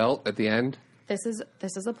that big belt at the end. This is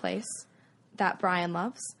a place that Brian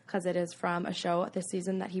loves because it is from a show this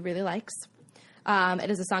season that he really likes. It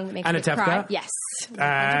is a song that makes me Anatevka? cry. Yes.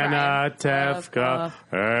 Anatevka.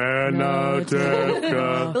 I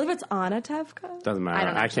Anatevka. believe it's Anatevka. Doesn't I matter.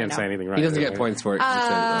 don't I actually can't know. say anything right. He doesn't get points for it.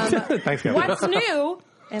 'cause he said it right. Thanks, guys. What's new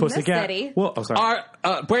in Pussycat. this city? Well, oh, sorry.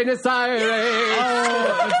 Buenos Aires.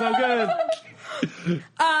 Oh, that's so good.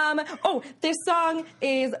 This song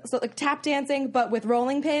is like tap dancing, but with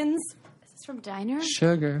rolling pins. Is this from Diner?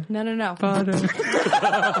 Sugar. No. Butter.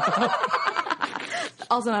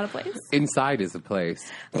 Also not a place. Inside is a place.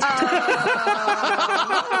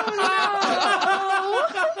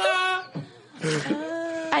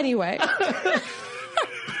 Anyway.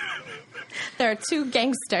 There are two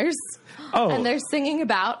gangsters. Oh. And they're singing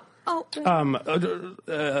about... I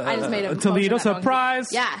just made a Toledo motion at Surprise.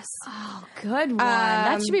 Yes. Oh, good one.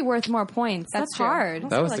 That should be worth more points. That's true. hard.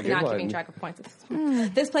 That was like a good not one. keeping track of points at this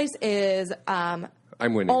point. This place is I'm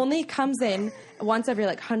winning. only comes in once every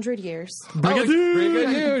 100 years.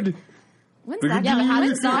 Brigadoon. When's that? Yeah, but how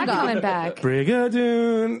did that coming back?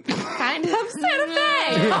 Brigadoon. Kind of Santa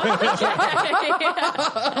Fe.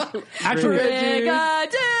 Actually,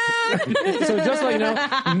 Brigadoon. so just so you know,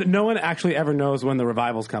 no one actually ever knows when the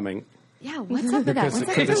revival's coming. Yeah, what's up with that?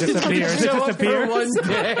 Because it disappears. It disappears. One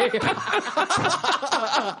day.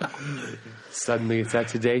 Suddenly it's at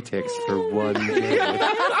Today Ticks for one day.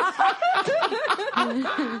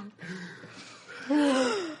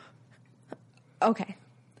 Okay.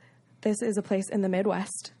 This is a place in the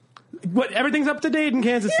Midwest. What? Everything's up to date in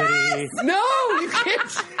Kansas City. No, you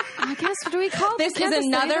can't. I guess, do we call This Kansas is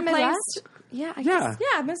another City the place. Midwest? Yeah, I guess.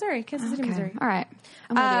 Yeah, Missouri. Kansas City, Missouri. All right.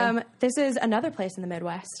 I'm with you. This is another place in the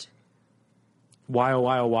Midwest. Why, oh,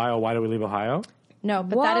 why, oh, why, oh, why do we leave Ohio? No,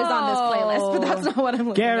 but that is on this playlist, but that's not what I'm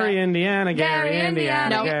looking Gary, at. Indiana, Gary,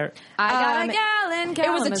 Indiana. No. Gary. I got a gal in It was a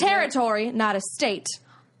Kalamazoo. territory, not a state.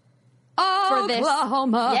 Oh, For this.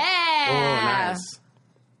 Oklahoma. Yeah. Oh, nice.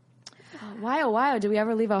 Why, oh, why, oh, do we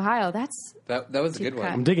ever leave Ohio? That's... That was a good one.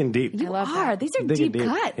 I'm digging deep. You love are. that. These are Digging deep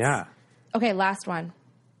cuts. Yeah. Okay, last one.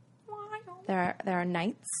 There are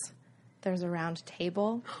knights. There's a round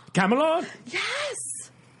table. Camelot. Yes!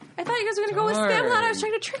 I thought you guys were going to go with Spamalot. I was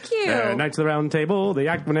trying to trick you. Knights of the Round Table, they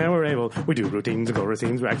act whenever we're able. We do routines and go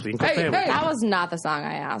routines. We're actually incredible. That was not the song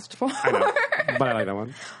I asked for. I know, but I like that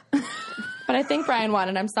one. But I think Brian won,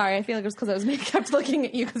 and I'm sorry. I feel like it was because I was kept looking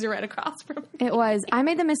at you because you're right across from me. It was. I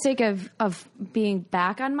made the mistake of being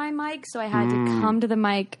back on my mic, so I had to come to the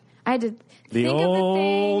mic. I had to The think of the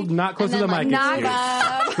old thing, not close and to the then, mic.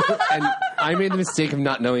 knock excuse. up. And I made the mistake of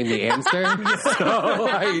not knowing the answer, so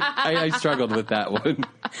I struggled with that one.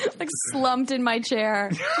 Like slumped in my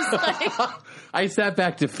chair. Just like, I sat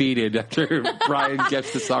back defeated after Brian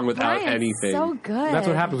gets the song without Brian's anything. so good. That's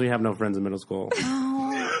what happens when you have no friends in middle school.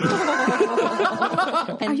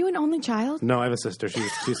 Are you an only child? No, I have a sister.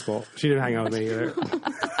 She's cool. She didn't hang out with me either.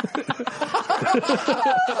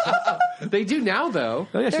 They do now, though.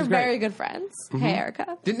 Oh, yeah, They're she's great. very good friends. Hey,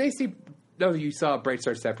 Erica. Didn't they see? No, you saw Bright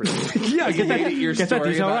Star separately. Yeah, get that, Your get that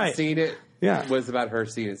story detail about right. seeing it Yeah. was about her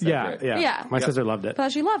seeing it Yeah, separate. yeah. Yeah. My sister loved it.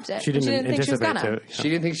 But she loved it. She didn't think she was anticipate gonna. to. She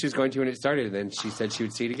didn't think she was going to when it started, and then she said she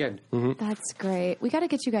would see it again. That's great. We got to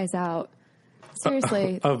get you guys out.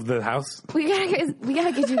 Seriously. Of the house? We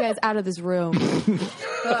gotta get you guys out of this room.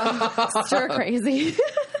 Stir crazy.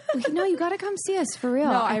 No, you gotta come see us for real.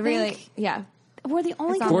 No, I really, think yeah. we're the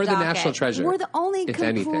only. It's on We're the docket. national treasure. We're the only if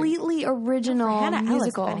anything. completely original Hannah Ellis,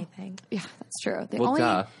 musical. if anything. Yeah, that's true. The Well, only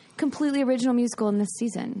duh. completely original musical in this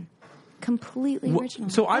season. Completely original.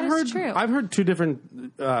 So I've That heard is true. I've heard two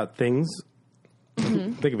different things.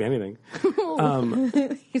 Think of anything.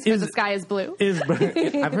 He's the sky is blue.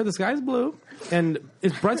 I've heard the sky's blue. And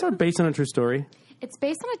is Bright Star based on a true story? It's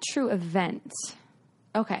based on a true event.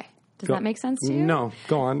 Okay. Does that make sense to you? No.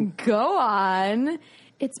 Go on. Go on.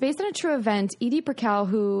 It's based on a true event. Edie Perkel,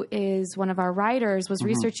 who is one of our writers, was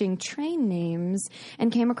researching train names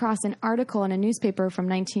and came across an article in a newspaper from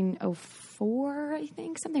 1904, I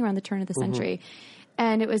think, something around the turn of the century.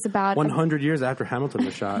 And it was about 100 years after Hamilton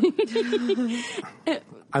was shot.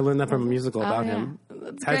 I learned that from a musical about him.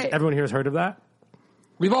 That's Has great. everyone here has heard of that?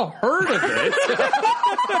 We've all heard of it.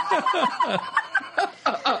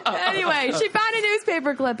 Anyway, she found a newspaper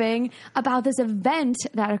newspaper clipping about this event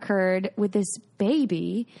that occurred with this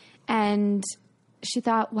baby, and she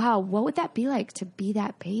thought, wow, what would that be like to be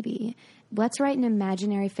that baby? Let's write an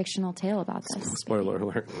imaginary fictional tale about this. Spoiler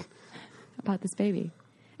alert. About this baby.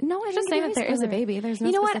 No, I Just didn't say give that any there is a spoiler. baby. There's no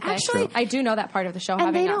You know specific. what? Actually, I do know that part of the show, and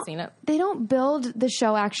having they not don't seen it. They don't build the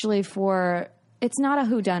show actually for. It's not a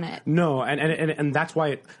whodunit. No, and that's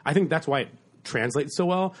why I think that's why it translates so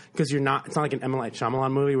well, because it's not like an M. Night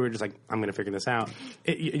Shyamalan movie where you're just like, I'm going to figure this out.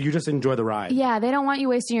 You just enjoy the ride. Yeah, they don't want you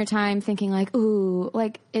wasting your time thinking like, ooh,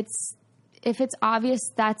 like if it's obvious,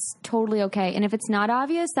 that's totally okay. And if it's not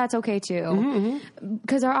obvious, that's okay too.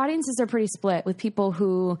 Because our audiences are pretty split with people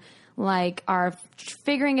who like are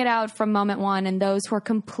figuring it out from moment one and those who are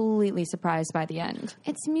completely surprised by the end.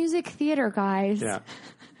 It's music theater, guys. Yeah.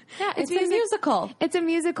 Yeah, it's a musical. It's a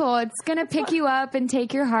musical. It's going to pick you up and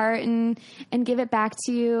take your heart and give it back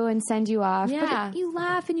to you and send you off. Yeah. But you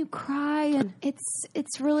laugh and you cry and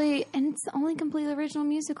it's really, and it's the only completely original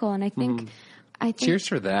musical. And I think, Cheers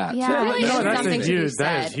for that. Yeah. It really No, is that's something to be huge.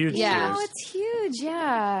 That said. is huge. Yeah. Oh, it's huge.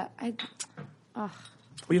 Yeah.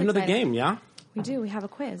 We have another exciting. game, yeah? We do. We have a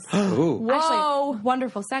quiz. Ooh. Whoa. Actually,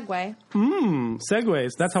 wonderful segue. Segways.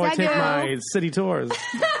 That's how I take my city tours.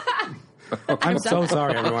 I'm so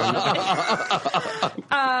sorry, everyone.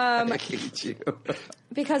 I hate you.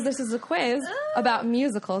 Because this is a quiz about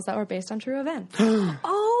musicals that were based on true events.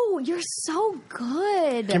 Oh, you're so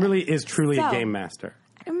good. Kimberly is truly a So- game master.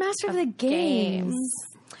 You're master of the games.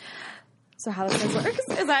 So how this quiz works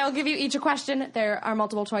is I will give you each a question. There are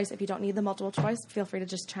multiple choice. If you don't need the multiple choice, feel free to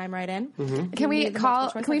just chime right in. If Can you we need the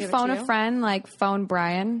multiple choice, can I'll we give it phone to a you. friend, like phone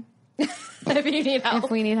Brian if you need help?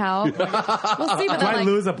 if we need help? We'll see. But Do I then,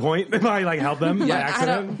 lose a point if I help them by Yeah.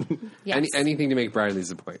 accident? yes, Anything to make Brian lose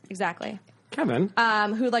a point. exactly. Kevin,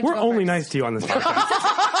 Who would like we're to go only first? nice to you on this podcast.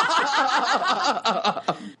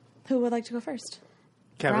 Who would like to go first?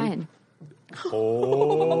 Kevin. Brian.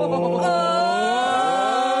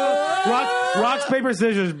 Rocks, paper,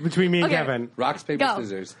 scissors between me and Okay. Kevin. Rocks, paper, Go.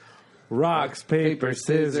 scissors. Rocks, paper,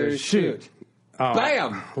 scissors, shoot. Oh.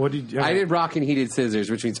 Bam! What did you? I did rock and he did scissors,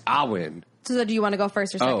 which means I'll win. So do you want to go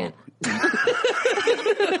first or second?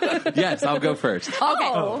 Yes, I'll go first. Okay.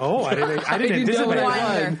 Oh, I didn't I didn't know anticipate. what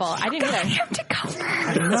that. Wonderful. I didn't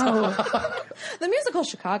either. The musical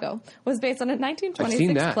Chicago was based on a I've seen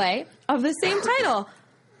 1926 that. play of the same title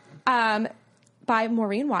by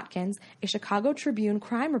Maureen Watkins, a Chicago Tribune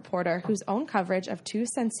crime reporter whose own coverage of two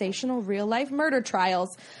sensational real-life murder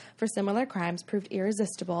trials for similar crimes proved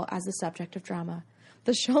irresistible as the subject of drama.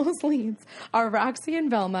 The show's leads are Roxy and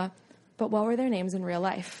Velma, but what were their names in real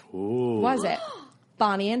life? Ooh. Was it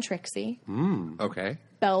Bonnie and Trixie, Okay.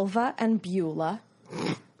 Belva and Beulah,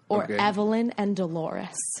 or Okay. Evelyn and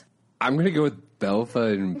Dolores? I'm going to go with Belva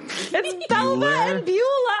and... It's Belva and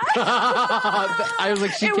Beulah. I was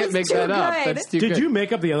like, she It can't was make too that up. good. That's too Did good. you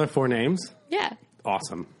make up the other four names? Yeah.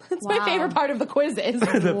 Awesome. That's my favorite part of the quizzes. The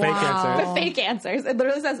fake answers. The fake answers. It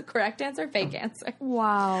literally says correct answer, fake answer.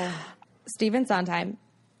 Wow. Stephen Sondheim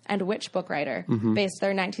and which book writer based their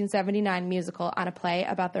 1979 musical on a play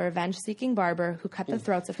about the revenge-seeking barber who cut the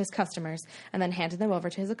throats of his customers and then handed them over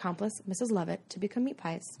to his accomplice, Mrs. Lovett, to become meat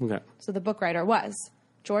pies? Okay. So the book writer was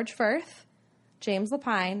George Firth, James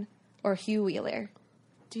Lapine, or Hugh Wheeler.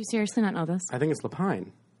 Do you seriously not know this? I think it's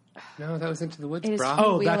Lapine. No, that was Into the Woods, It is bro. Hugh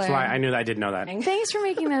Oh, that's Wheeler. why I knew that. I did know that. Thanks for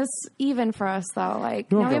making this even for us, though.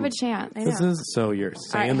 Like, You're now we have a welcome. chance. This is so you're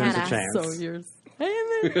saying All right, there's Hannah. a chance. So yours.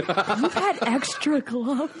 You've had extra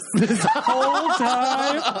gloves. This whole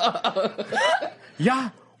time. Yeah,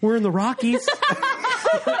 we're in the Rockies.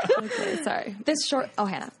 Sorry. This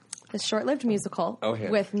short-lived musical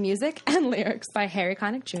Hannah. with music and lyrics by Harry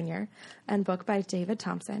Connick Jr. and book by David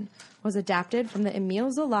Thompson was adapted from the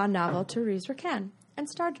Émile Zola novel Therese Raquin and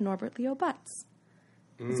starred Norbert Leo Butz.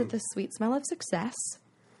 Is it The Sweet Smell of Success,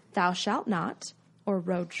 Thou Shalt Not, or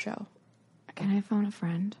Roadshow? Can I phone a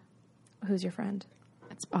friend? Who's your friend?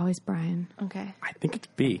 It's always Brian. Okay. I think it's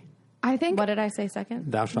B. I think. What did I say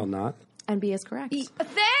second? Thou shalt not. And B is correct.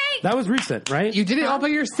 That was recent, right? You did it all by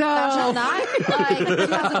Thou yourself. Shalt Not? Like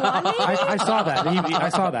 2001 maybe? I saw that. I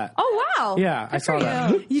saw that. Oh, wow. Yeah, I saw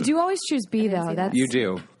that. You do always choose B, didn't though. see That's You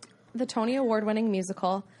do. The Tony Award-winning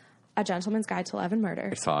musical A Gentleman's Guide to Love and Murder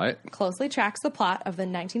I saw it. closely tracks the plot of the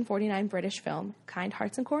 1949 British film Kind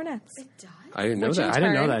Hearts and Coronets. I didn't know Which in that. I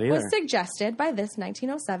didn't know turn that either. was suggested by this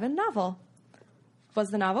 1907 novel. Was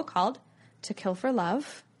the novel called To Kill for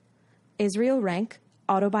Love, Israel Rank,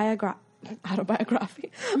 Autobiography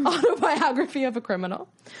of a Criminal,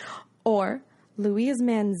 or Louise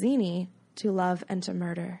Manzini, To Love and to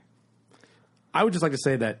Murder? I would just like to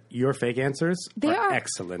say that your fake answers they are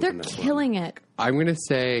excellent They're in this killing it. I'm going to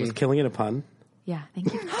say... one. Was killing it a pun? Yeah,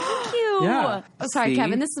 thank you. Thank you. Yeah. Oh, sorry, See?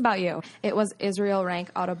 Kevin, this is about you. It was Israel Rank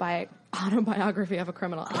autobiography of a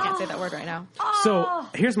criminal. I can't say that word right now. So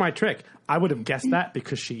here's my trick. I would have guessed that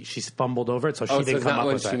because she's fumbled over it, so she Oh, so didn't it's come not up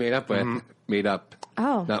what with she it. made up with. Made up.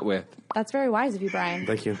 Oh. Not with. That's very wise of you, Brian.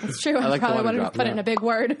 Thank you. It's true. I, like the probably water would have drop, put it in a big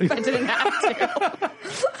word if I didn't have to.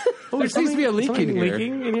 There seems to be a leak in here.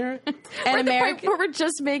 Leaking in here? We're at the point where we're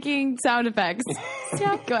just making sound effects.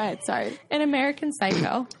 Yeah, go ahead. Sorry. An American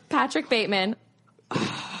Psycho, Patrick Bateman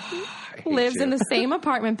lives in the same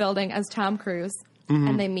apartment building as Tom Cruise.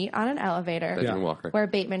 And they meet on an elevator Benjamin Walker. where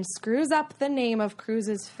Bateman screws up the name of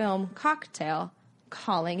Cruise's film Cocktail,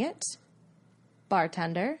 calling it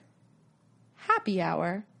Bartender, Happy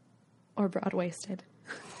Hour, or Broad-Waisted.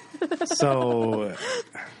 So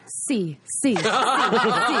C.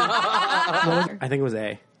 I think it was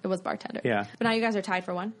A. It was Bartender. Yeah. But now you guys are tied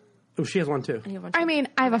for one. Oh, she has one too. And you have one I mean,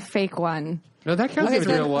 I have a fake one. No, that counts Okay, as a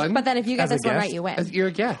so real then- one. But then if you get As a this one guess? right, you win. You're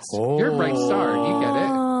a guest. You're a bright star. You get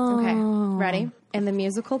it. Okay, ready? In the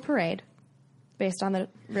musical Parade, based on the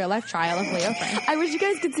real-life trial of Leo Frank. I wish you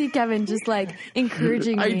guys could see Kevin just like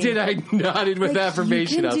encouraging me. I did. I nodded with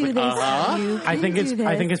affirmation. I was like, I think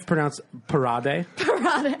it's pronounced Parade.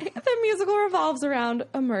 Parade. The musical revolves around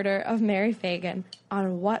a murder of Mary Fagan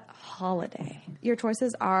on what holiday? Your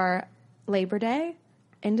choices are Labor Day,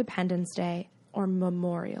 Independence Day, or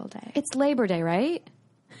Memorial Day. It's Labor Day, right?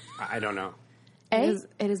 I don't know. It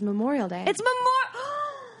is Memorial Day. It's Memorial.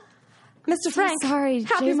 Mr. Frank. Sorry.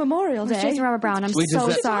 Happy Memorial Day. Jason Robert Brown. I'm Wait, does so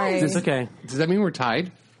that- sorry. It's okay. Does that mean we're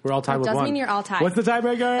tied? We're all tied with does one. mean you're all tied. What's the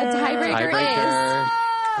tiebreaker? The tiebreaker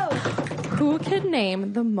Tiebreaker. is who can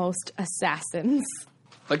name the most assassins?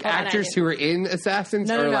 Like Hold on, actors I who were in Assassins,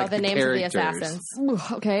 No, or no, no. like The names characters? of the assassins.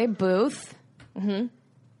 Okay, Booth. Mm-hmm.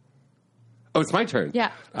 Oh, it's my turn.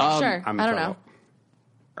 Yeah, sure. I'm I don't in know.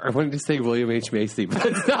 I wanted to say William H. Macy, but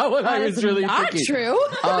that's not what I That was is really not thinking. true.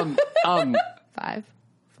 5,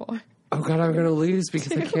 4. Oh God, I'm gonna lose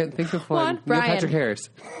because I can't think of one. Neil Brian. Patrick Harris.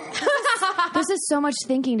 This is so much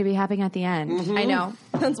thinking to be happening at the end. I know.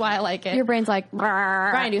 That's why I like it. Your brain's like,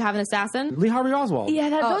 Brian, do you have an assassin? Lee Harvey Oswald. yeah,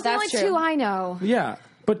 those are the only that's true. two I know. Yeah,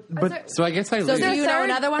 but So I guess I So lose. do you know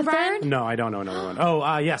another one, Brian? no, I don't know another one.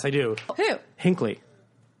 Oh, yes, I do. Who? Hinckley,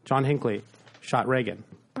 John Hinckley, shot Reagan.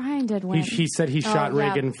 Brian did win. He said he shot yeah.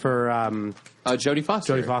 Reagan for Jodie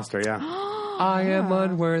Foster. Jodie Foster. Yeah. I am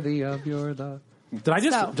unworthy of your love. Did I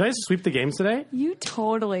just sweep the games today? You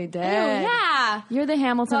totally did. Yeah. You're the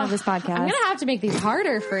Hamilton of this podcast. I'm going to have to make these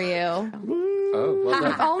harder for you. Oh, well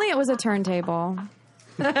If done. only it was a turntable.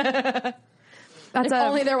 That's If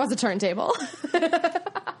only there was a turntable.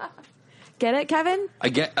 Get it, Kevin?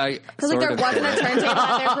 Because like there wasn't a turntable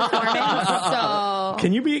at their performance. So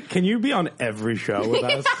Can you be on every show with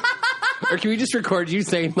us? Or can we just record you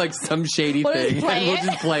saying like some shady We'll just thing play and we'll it?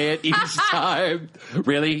 just play it each time?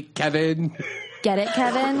 Really, Kevin? Get it,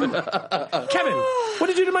 Kevin? Kevin, what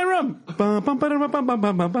did you do to my room? Bum, bum, ba-dum, bum, bum,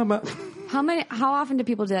 bum, bum, bum, bum. How often do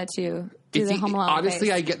people do that to you? Do the Home Alone honestly,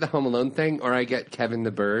 face? I get the Home Alone thing, or I get Kevin the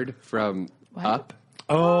Bird from Up.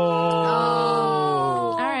 Oh.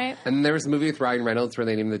 all right. And there was a movie with Ryan Reynolds where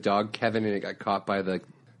they named the dog Kevin, and it got caught by the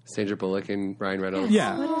Sandra Bullock and Ryan Reynolds.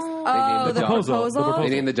 Yeah. They named the proposal. The proposal. They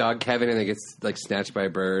named the dog Kevin, and it gets like snatched by a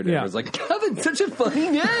bird. And Yeah. I was like, Kevin's such a funny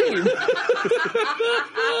name.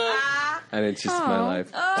 And it's just my life.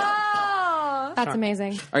 Oh, that's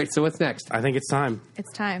amazing. All right, so what's next? I think it's time.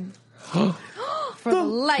 It's time for the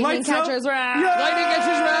Lightning lights up. Catchers round. Lightning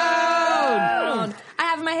Catchers round! I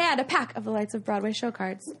have in my hand a pack of the Lights of Broadway show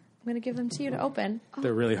cards. I'm going to give them to you to open.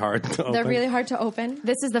 They're really hard to open. They're really hard to open.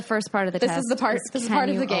 This is the first part of the This test. is the part. This is Can part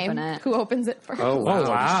of you the game. open it? Who opens it first? Oh, wow. Oh,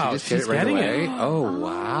 wow. Did she just She's get it right getting away? it. Oh,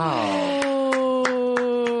 wow.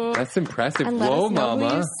 Oh. That's impressive. And let Whoa, us know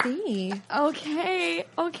mama. who you see. Okay.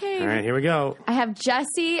 All right, here we go. I have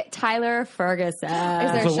Jesse Tyler Ferguson.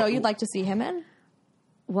 Is there a show you'd like to see him in?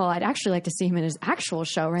 Well, I'd actually like to see him in his actual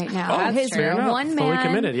show right now. Oh, that's his fair enough. one Fully man.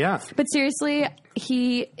 committed, yeah. But seriously,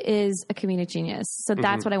 he is a comedic genius. So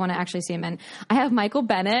that's what I want to actually see him in. I have Michael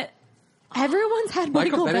Bennett. Everyone's had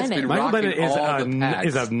Michael Bennett's Bennett. been Michael rocking Bennett all the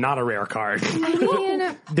pads. is not a rare card. I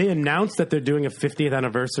mean, They announced that they're doing a 50th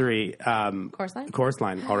anniversary Chorus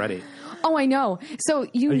line already. oh, I know. So Are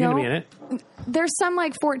you know, going to be in it? there's some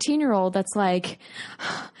like 14-year-old that's like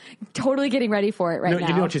totally getting ready for it right No, now.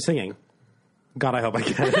 you know what you're singing. God, I hope I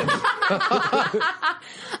get it.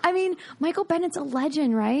 I mean, Michael Bennett's a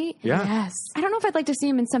legend, right? Yeah. Yes. I don't know if I'd like to see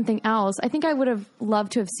him in something else. I think I would have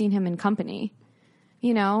loved to have seen him in Company.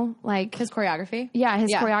 You know, like His choreography? yeah,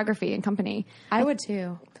 his choreography in Company. I would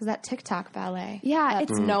too. Because that TikTok ballet. Yeah,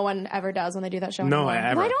 That's it's no one ever does when they do that show No, anymore.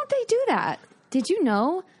 ever. Why don't they do that? Did you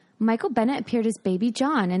know Michael Bennett appeared as Baby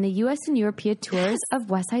John in the U.S. and European tours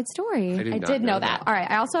of West Side Story. I did know that. All right.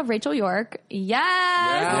 I also have Rachel York.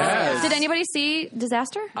 Yes. Did anybody see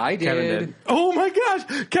Disaster? I did. Kevin did. Oh my gosh!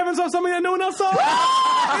 Kevin saw something that no one else saw.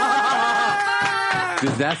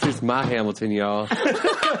 Disaster's my Hamilton, y'all.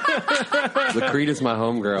 Lacrita's my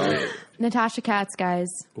homegirl. Natasha Katz, guys.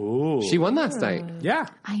 Ooh. She won last night. Yeah.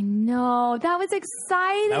 I know. That was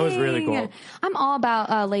exciting. That was really cool. I'm all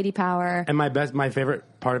about Lady Power. And my favorite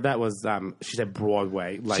part of that was she said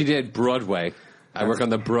Broadway. She did Broadway. I work on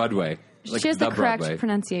the Broadway. She has the correct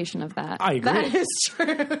pronunciation of that. I agree. That is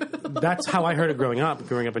true. That's how I heard it growing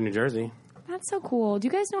up in New Jersey. That's so cool. Do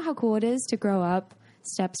you guys know how cool it is to grow up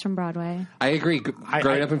steps from Broadway? I agree.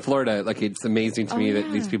 Growing up in Florida, like, it's amazing to me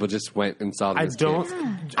that these people just went and saw this.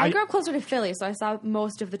 I grew up closer to Philly, so I saw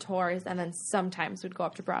most of the tours, and then sometimes we'd go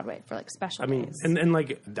up to Broadway for, like, special days. And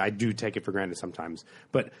like, I do take it for granted sometimes.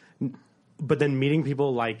 But then meeting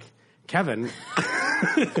people like Kevin.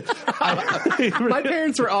 My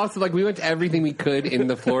parents were awesome. Like, we went to everything we could in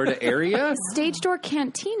the Florida area. Stage Door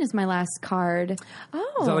Canteen is my last card.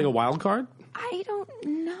 Oh. Is that like a wild card? I don't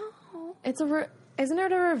know. It's Isn't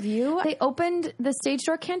it a review? They opened the Stage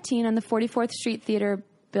Door Canteen on the 44th Street Theater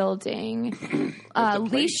building.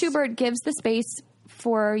 Lee Schubert gives the space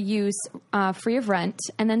for use free of rent,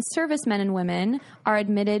 and then servicemen and women are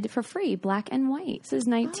admitted for free, black and white. This is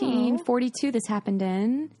 1942 this happened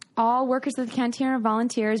in. All workers of the canteen are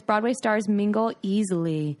volunteers. Broadway stars mingle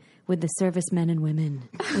easily with the servicemen and women.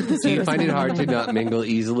 Do you find it hard to not mingle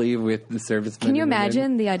easily with the servicemen? Can you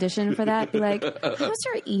imagine the audition for that? Be like, how's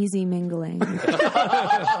your easy mingling?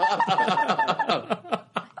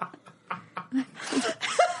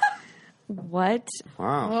 What?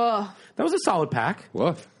 Wow. Oh. That was a solid pack.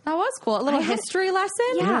 Woof. That was cool. A little history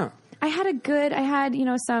lesson? Yeah. I had a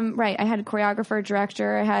choreographer,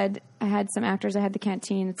 director, I had some actors, I had the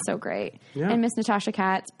canteen. It's so great. Yeah. And Miss Natasha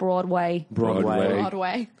Katz, Broadway.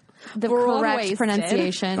 The correct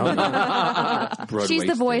pronunciation. She's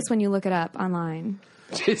the voice when you look it up online.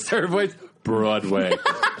 She's her voice. Broadway.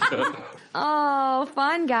 Oh,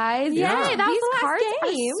 fun, guys. Yeah, that was the last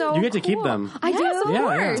game. So you get to keep them. I do? Of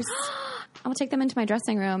course. Yeah. I'll take them into my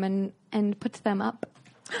dressing room and put them up.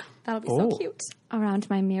 That'll be so cute. Around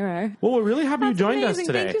my mirror. Well, we're really happy you joined us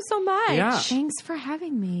today. Thank you so much. Yeah. Thanks for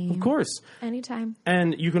having me. Of course. Anytime.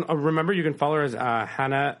 And you can remember you can follow her as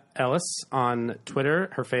Hannah Ellis on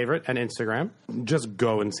Twitter, her favorite, and Instagram. Just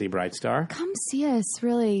go and see Bright Star. Come see us.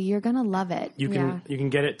 Really, you're gonna love it. You can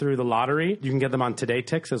get it through the lottery. You can get them on Today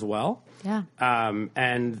Tix as well. Yeah.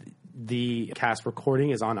 And the cast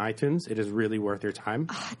recording is on iTunes. It is really worth your time.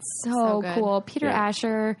 Oh, it's so cool. Peter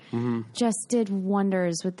Asher just did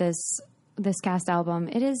wonders with this cast album.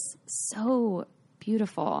 It is so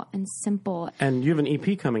beautiful and simple. And you have an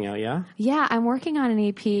EP coming out, yeah? Yeah, I'm working on an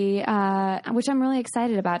EP, which I'm really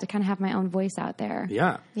excited about, to kind of have my own voice out there.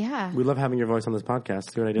 Yeah. Yeah. We love having your voice on this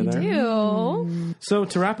podcast. See what I did there? We do. So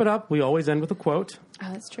to wrap it up, we always end with a quote.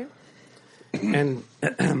 Oh, that's true. And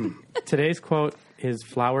today's quote is,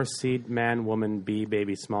 flower, seed, man, woman, bee,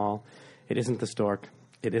 baby, small. It isn't the stork.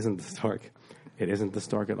 It isn't the stork. It isn't the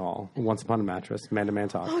stork at all. Once upon a mattress, man-to-man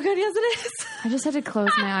talk. Oh, God, yes, it is. I just had to close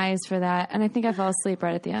my eyes for that, and I think I fell asleep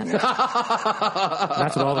right at the end.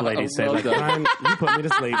 That's what all the ladies say. Like, Brian, you put me to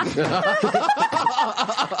sleep. It's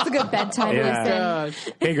a good bedtime listen.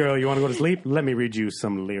 Hey, girl, you want to go to sleep? Let me read you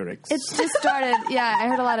some lyrics. It's just started. Yeah, I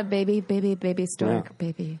heard a lot of baby, baby, baby, stork,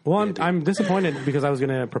 baby. Well, I'm disappointed because I was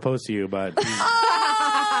going to propose to you, but it's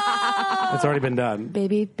already been done.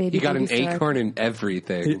 Baby, baby, You got baby, an stork. acorn in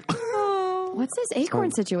everything. What's this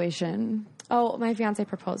acorn situation? Oh, my fiance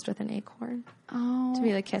proposed with an acorn. Oh, to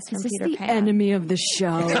be the kiss from is this Peter the Pan. enemy of the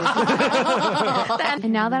show?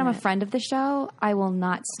 And now that I'm a friend of the show, I will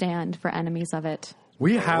not stand for enemies of it.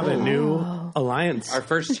 We have a new alliance. Our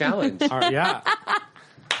first challenge. Yeah.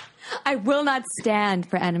 I will not stand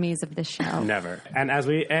for enemies of the show. Never. And as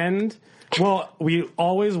we end, well, we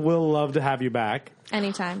always will love to have you back.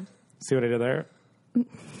 Anytime. See what I did there?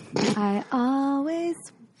 I always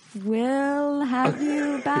will have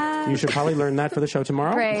you back. You should probably learn that for the show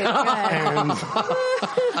tomorrow. Great. Good. And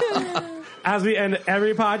as we end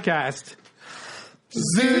every podcast,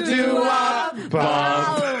 Zoodoo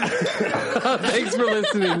Bob. Thanks for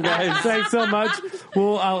listening, guys. Thanks so much.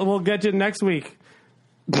 We'll get you next week.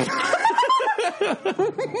 This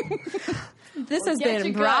has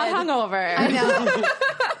been Broad Hungover. I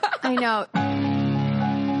know. I know.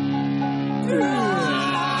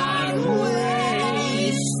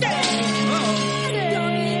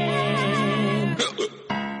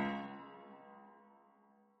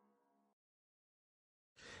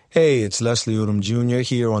 Hey, it's Leslie Odom Jr.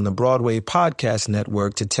 here on the Broadway Podcast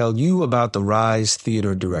Network to tell you about the Rise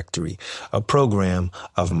Theater Directory, a program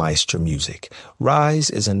of Maestro Music. Rise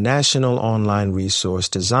is a national online resource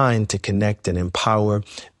designed to connect and empower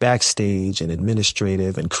backstage and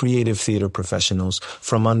administrative and creative theater professionals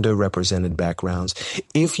from underrepresented backgrounds.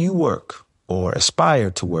 If you work or aspire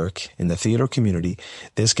to work in the theater community,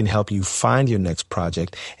 this can help you find your next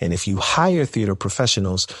project. And if you hire theater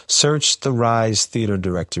professionals, search the Rise Theater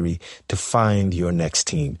Directory to find your next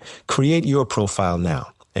team. Create your profile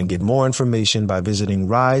now and get more information by visiting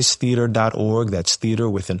risetheater.org. That's theater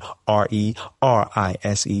with an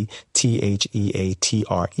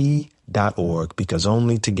RERISETHEATRE.org, because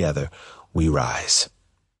only together we rise.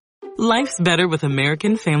 Life's better with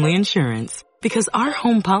American Family Insurance, because our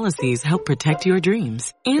home policies help protect your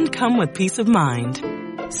dreams and come with peace of mind.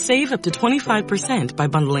 Save up to 25% by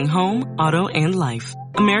bundling home, auto, and life.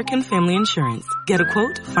 American Family Insurance. Get a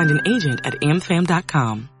quote, find an agent at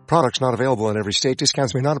amfam.com. Products not available in every state.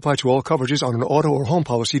 Discounts may not apply to all coverages on an auto or home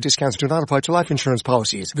policy. Discounts do not apply to life insurance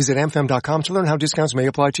policies. Visit amfam.com to learn how discounts may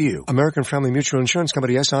apply to you. American Family Mutual Insurance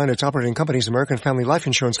Company, SI, and its operating companies, American Family Life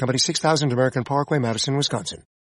Insurance Company, 6000 American Parkway, Madison, Wisconsin.